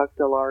spoke with Chuck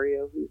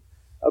Delario, who's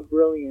a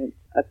brilliant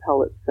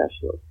appellate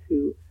specialist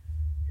who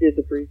did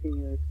the briefing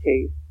in this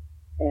case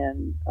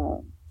and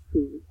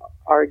who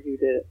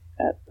argued it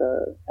at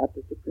the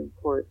Supreme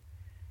Court.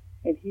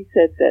 And he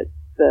said that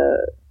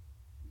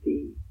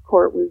the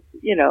court was,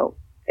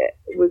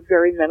 was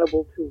very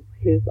amenable to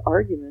his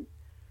argument.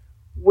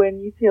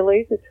 When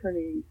UCLA's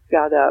attorney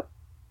got up,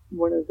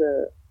 one of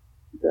the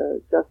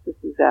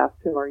justices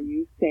asked him, "Are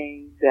you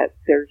saying that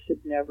there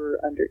should never,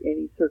 under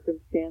any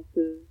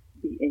circumstances,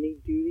 be any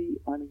duty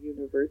on a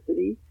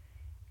university?"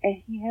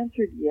 And he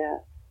answered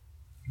yes.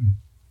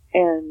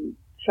 And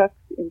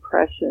Chuck's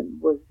impression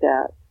was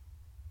that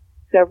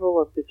several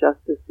of the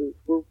justices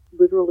were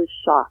literally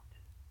shocked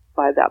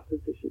by that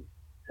position,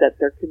 that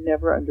there could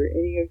never, under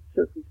any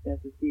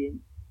circumstances,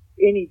 be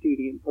any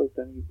duty imposed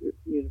on a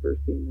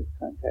university in this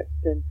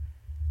context. And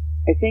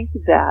I think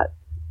that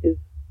is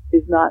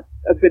not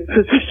a good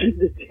position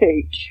to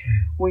take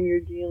when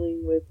you're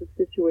dealing with a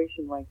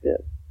situation like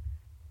this.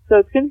 So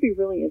it's going to be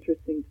really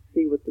interesting to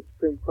see what the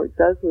Supreme Court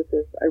does with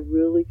this. I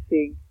really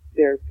think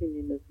their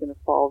opinion is going to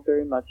fall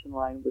very much in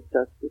line with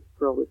Justice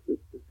Perlis's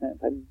dissent.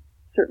 I'm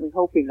certainly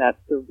hoping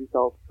that's the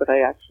result, but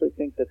I actually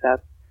think that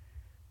that's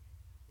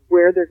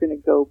where they're going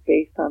to go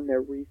based on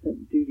their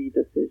recent duty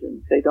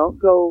decisions. They don't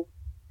go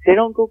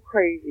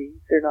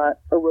crazy. They're not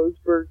a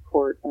Roseburg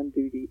court on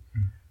duty,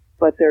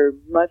 but they're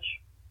much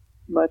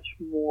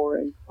more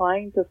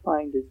inclined to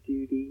find a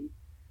duty,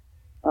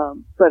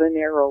 but a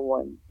narrow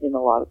one in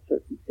a lot of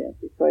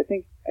circumstances. So I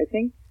think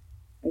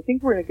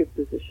we're in a good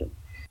position.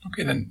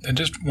 Okay, then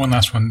just one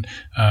last one,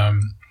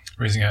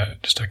 raising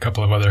just a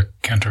couple of other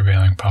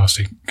countervailing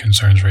policy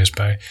concerns raised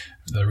by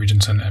the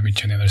regents and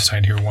amici on the other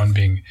side here. One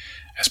being,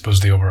 I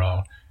suppose, the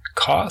overall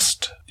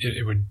cost.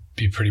 It would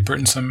be pretty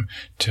burdensome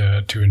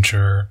to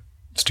ensure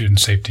student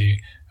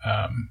safety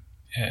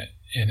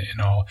in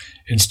all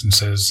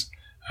instances,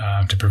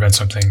 to prevent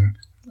something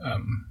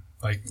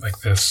like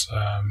this.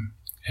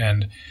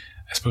 And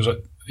I suppose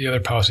the other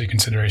policy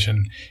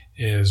consideration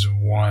is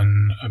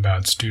one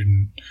about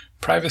student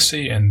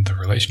privacy and the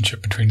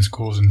relationship between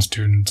schools and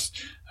students.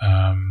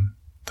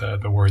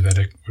 The worry that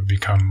it would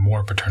become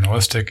more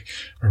paternalistic,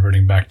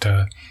 reverting back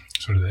to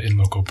sort of the in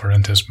loco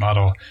parentis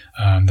model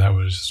that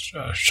was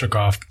shook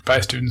off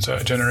by students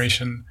a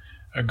generation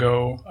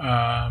ago.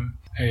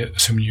 I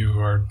assume you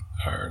are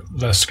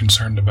less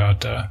concerned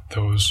about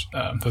those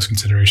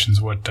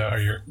considerations. What are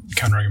your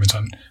counterarguments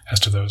as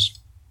to those?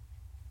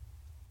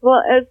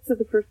 Well, as to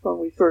the first one,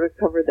 we sort of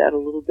covered that a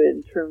little bit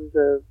in terms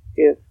of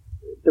if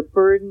the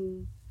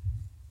burden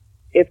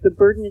is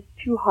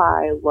too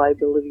high,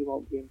 liability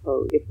won't be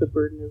imposed. If the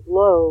burden is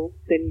low,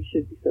 then you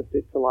should be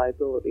subject to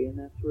liability, and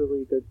that's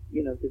really the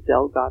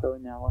Delgado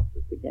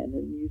analysis again.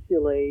 In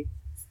UCLA,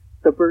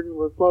 the burden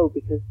was low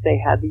because they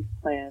had these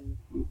plans,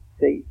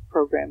 these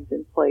programs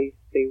in place.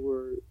 They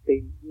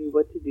knew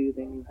what to do.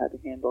 They knew how to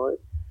handle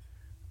it.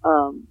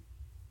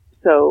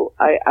 So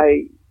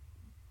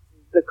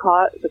the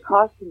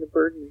cost and the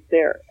burden is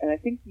there, and I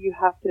think you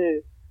have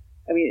to.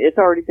 I mean, it's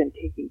already been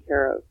taken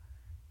care of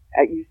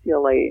at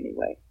UCLA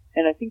anyway,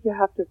 and I think you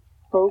have to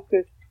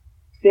focus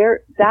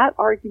there. That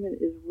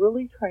argument is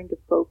really trying to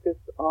focus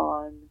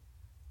on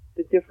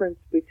the difference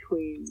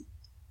between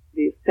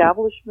the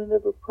establishment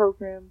of a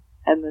program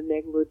and the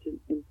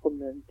negligent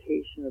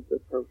implementation of the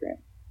program.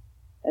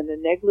 and the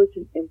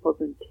negligent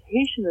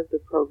implementation of the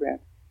program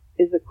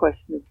is a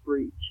question of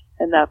breach,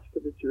 and that's for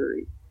the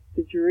jury.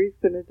 The jury's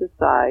going to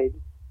decide,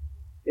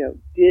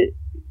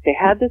 they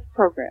had this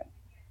program.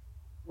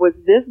 Was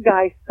this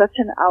guy such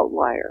an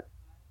outlier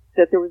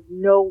that there was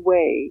no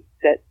way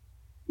that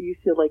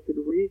UCLA could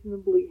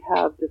reasonably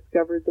have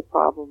discovered the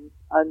problems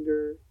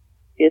under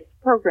its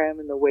program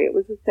and the way it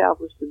was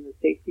established and the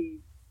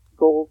safety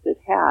goals it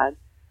had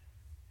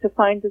to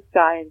find this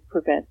guy and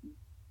prevent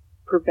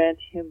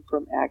him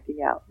from acting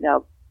out?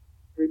 Now,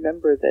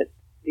 remember that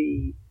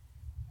the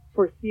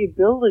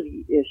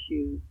foreseeability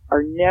issues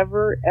are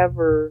never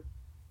ever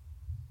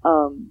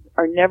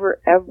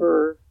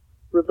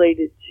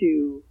related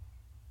to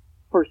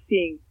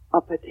foreseeing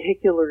a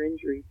particular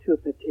injury to a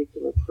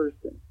particular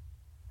person.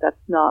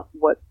 That's not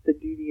what the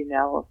duty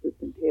analysis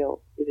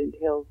entails. It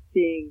entails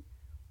seeing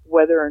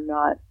whether or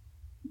not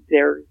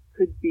there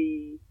could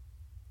be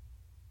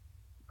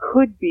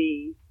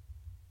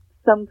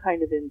some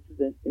kind of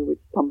incident in which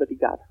somebody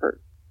got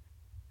hurt.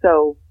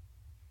 So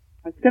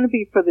it's going to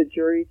be for the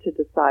jury to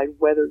decide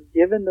whether,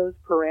 given those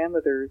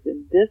parameters,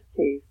 in this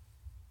case,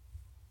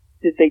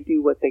 did they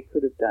do what they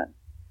could have done.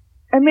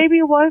 And maybe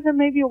it was, and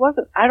maybe it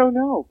wasn't. I don't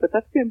know. But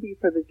that's going to be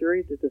for the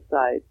jury to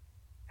decide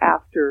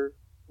after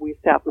we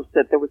establish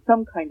that there was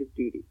some kind of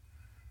duty.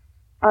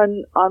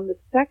 On the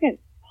second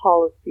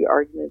policy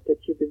argument that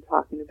you've been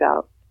talking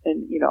about,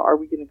 and, are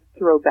we going to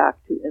throw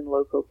back to in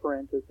loco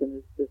parentis, and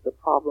is this a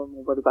problem,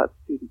 and what about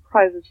student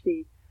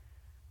privacy?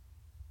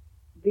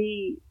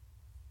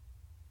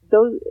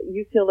 Those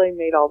UCLA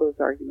made all those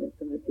arguments,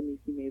 and Mr.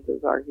 Meeky made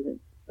those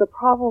arguments. The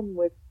problem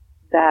with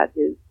that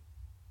is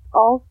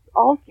all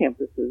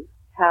campuses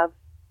have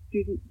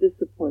student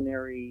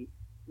disciplinary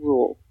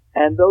rules,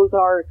 and those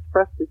are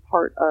expressly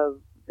part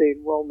of the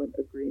enrollment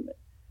agreement.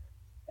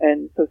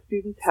 And so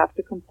students have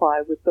to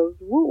comply with those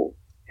rules.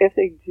 If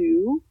they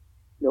do,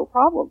 no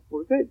problem,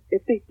 we're good.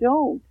 If they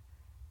don't,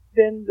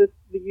 then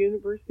the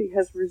university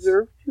has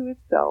reserved to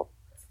itself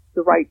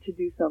the right to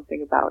do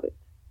something about it.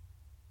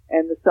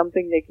 And the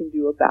something they can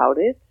do about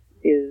it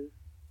is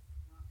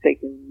they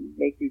can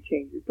make you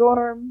change your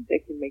dorm, they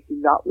can make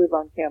you not live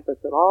on campus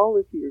at all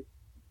if you're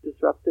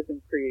disruptive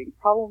and creating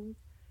problems.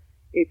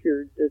 If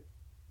you're just,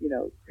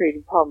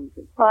 creating problems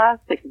in class,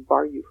 they can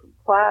bar you from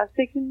class,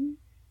 they can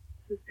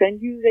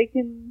suspend you, they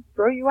can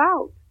throw you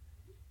out.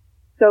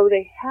 So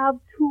they have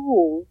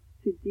tools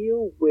to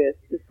deal with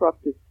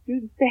disruptive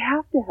students. They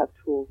have to have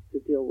tools to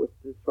deal with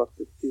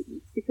disruptive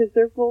students because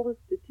their goal is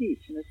to teach.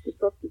 And if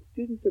disruptive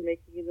students are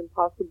making it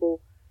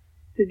impossible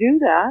to do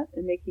that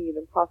and making it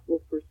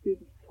impossible for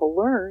students to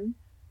learn,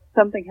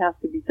 something has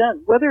to be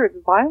done, whether it's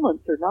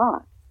violence or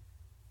not.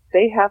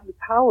 They have the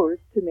powers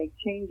to make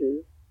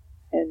changes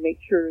and make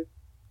sure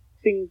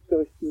things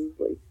go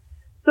smoothly.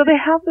 So they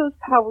have those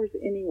powers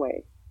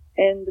anyway.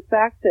 And the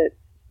fact that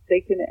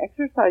they can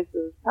exercise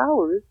those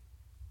powers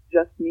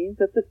just means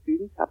that the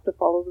students have to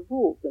follow the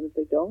rules. And if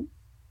they don't,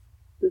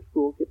 the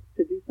school gets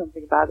to do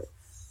something about it.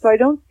 So I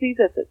don't see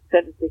that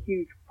it's a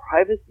huge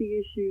privacy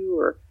issue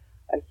or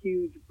a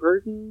huge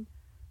burden.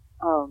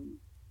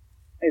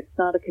 It's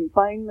not a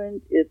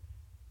confinement. It's,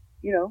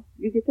 you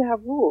get to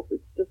have rules.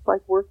 It's just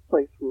like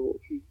workplace rules.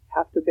 You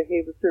have to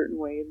behave a certain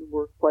way in the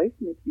workplace,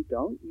 and if you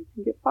don't, you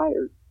can get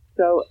fired.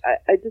 So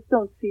I just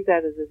don't see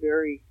that as a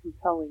very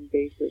compelling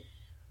basis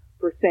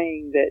for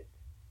saying that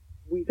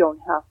we don't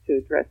have to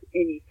address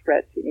any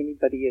threat to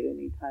anybody at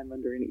any time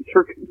under any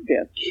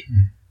circumstances.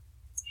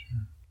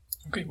 Sure.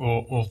 Okay,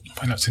 well, we'll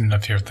find out soon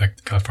enough here if the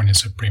California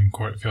Supreme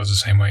Court feels the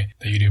same way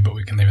that you do, but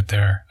we can leave it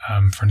there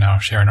for now.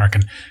 Sharon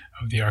Arkin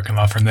of the Arkin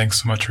Law Firm,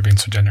 thanks so much for being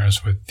so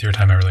generous with your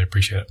time. I really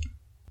appreciate it.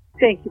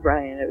 Thank you,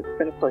 Brian. It's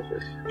been a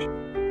pleasure.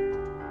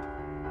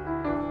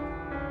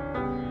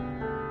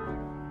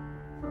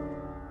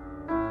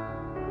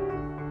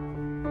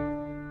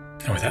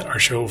 And with that, our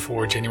show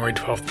for January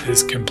 12th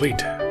is complete.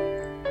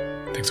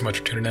 Thanks so much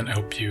for tuning in. I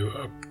hope you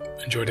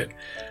enjoyed it.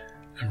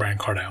 I'm Brian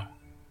Cardile.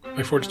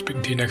 Look forward to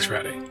speaking to you next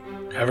Friday.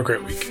 Have a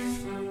great week.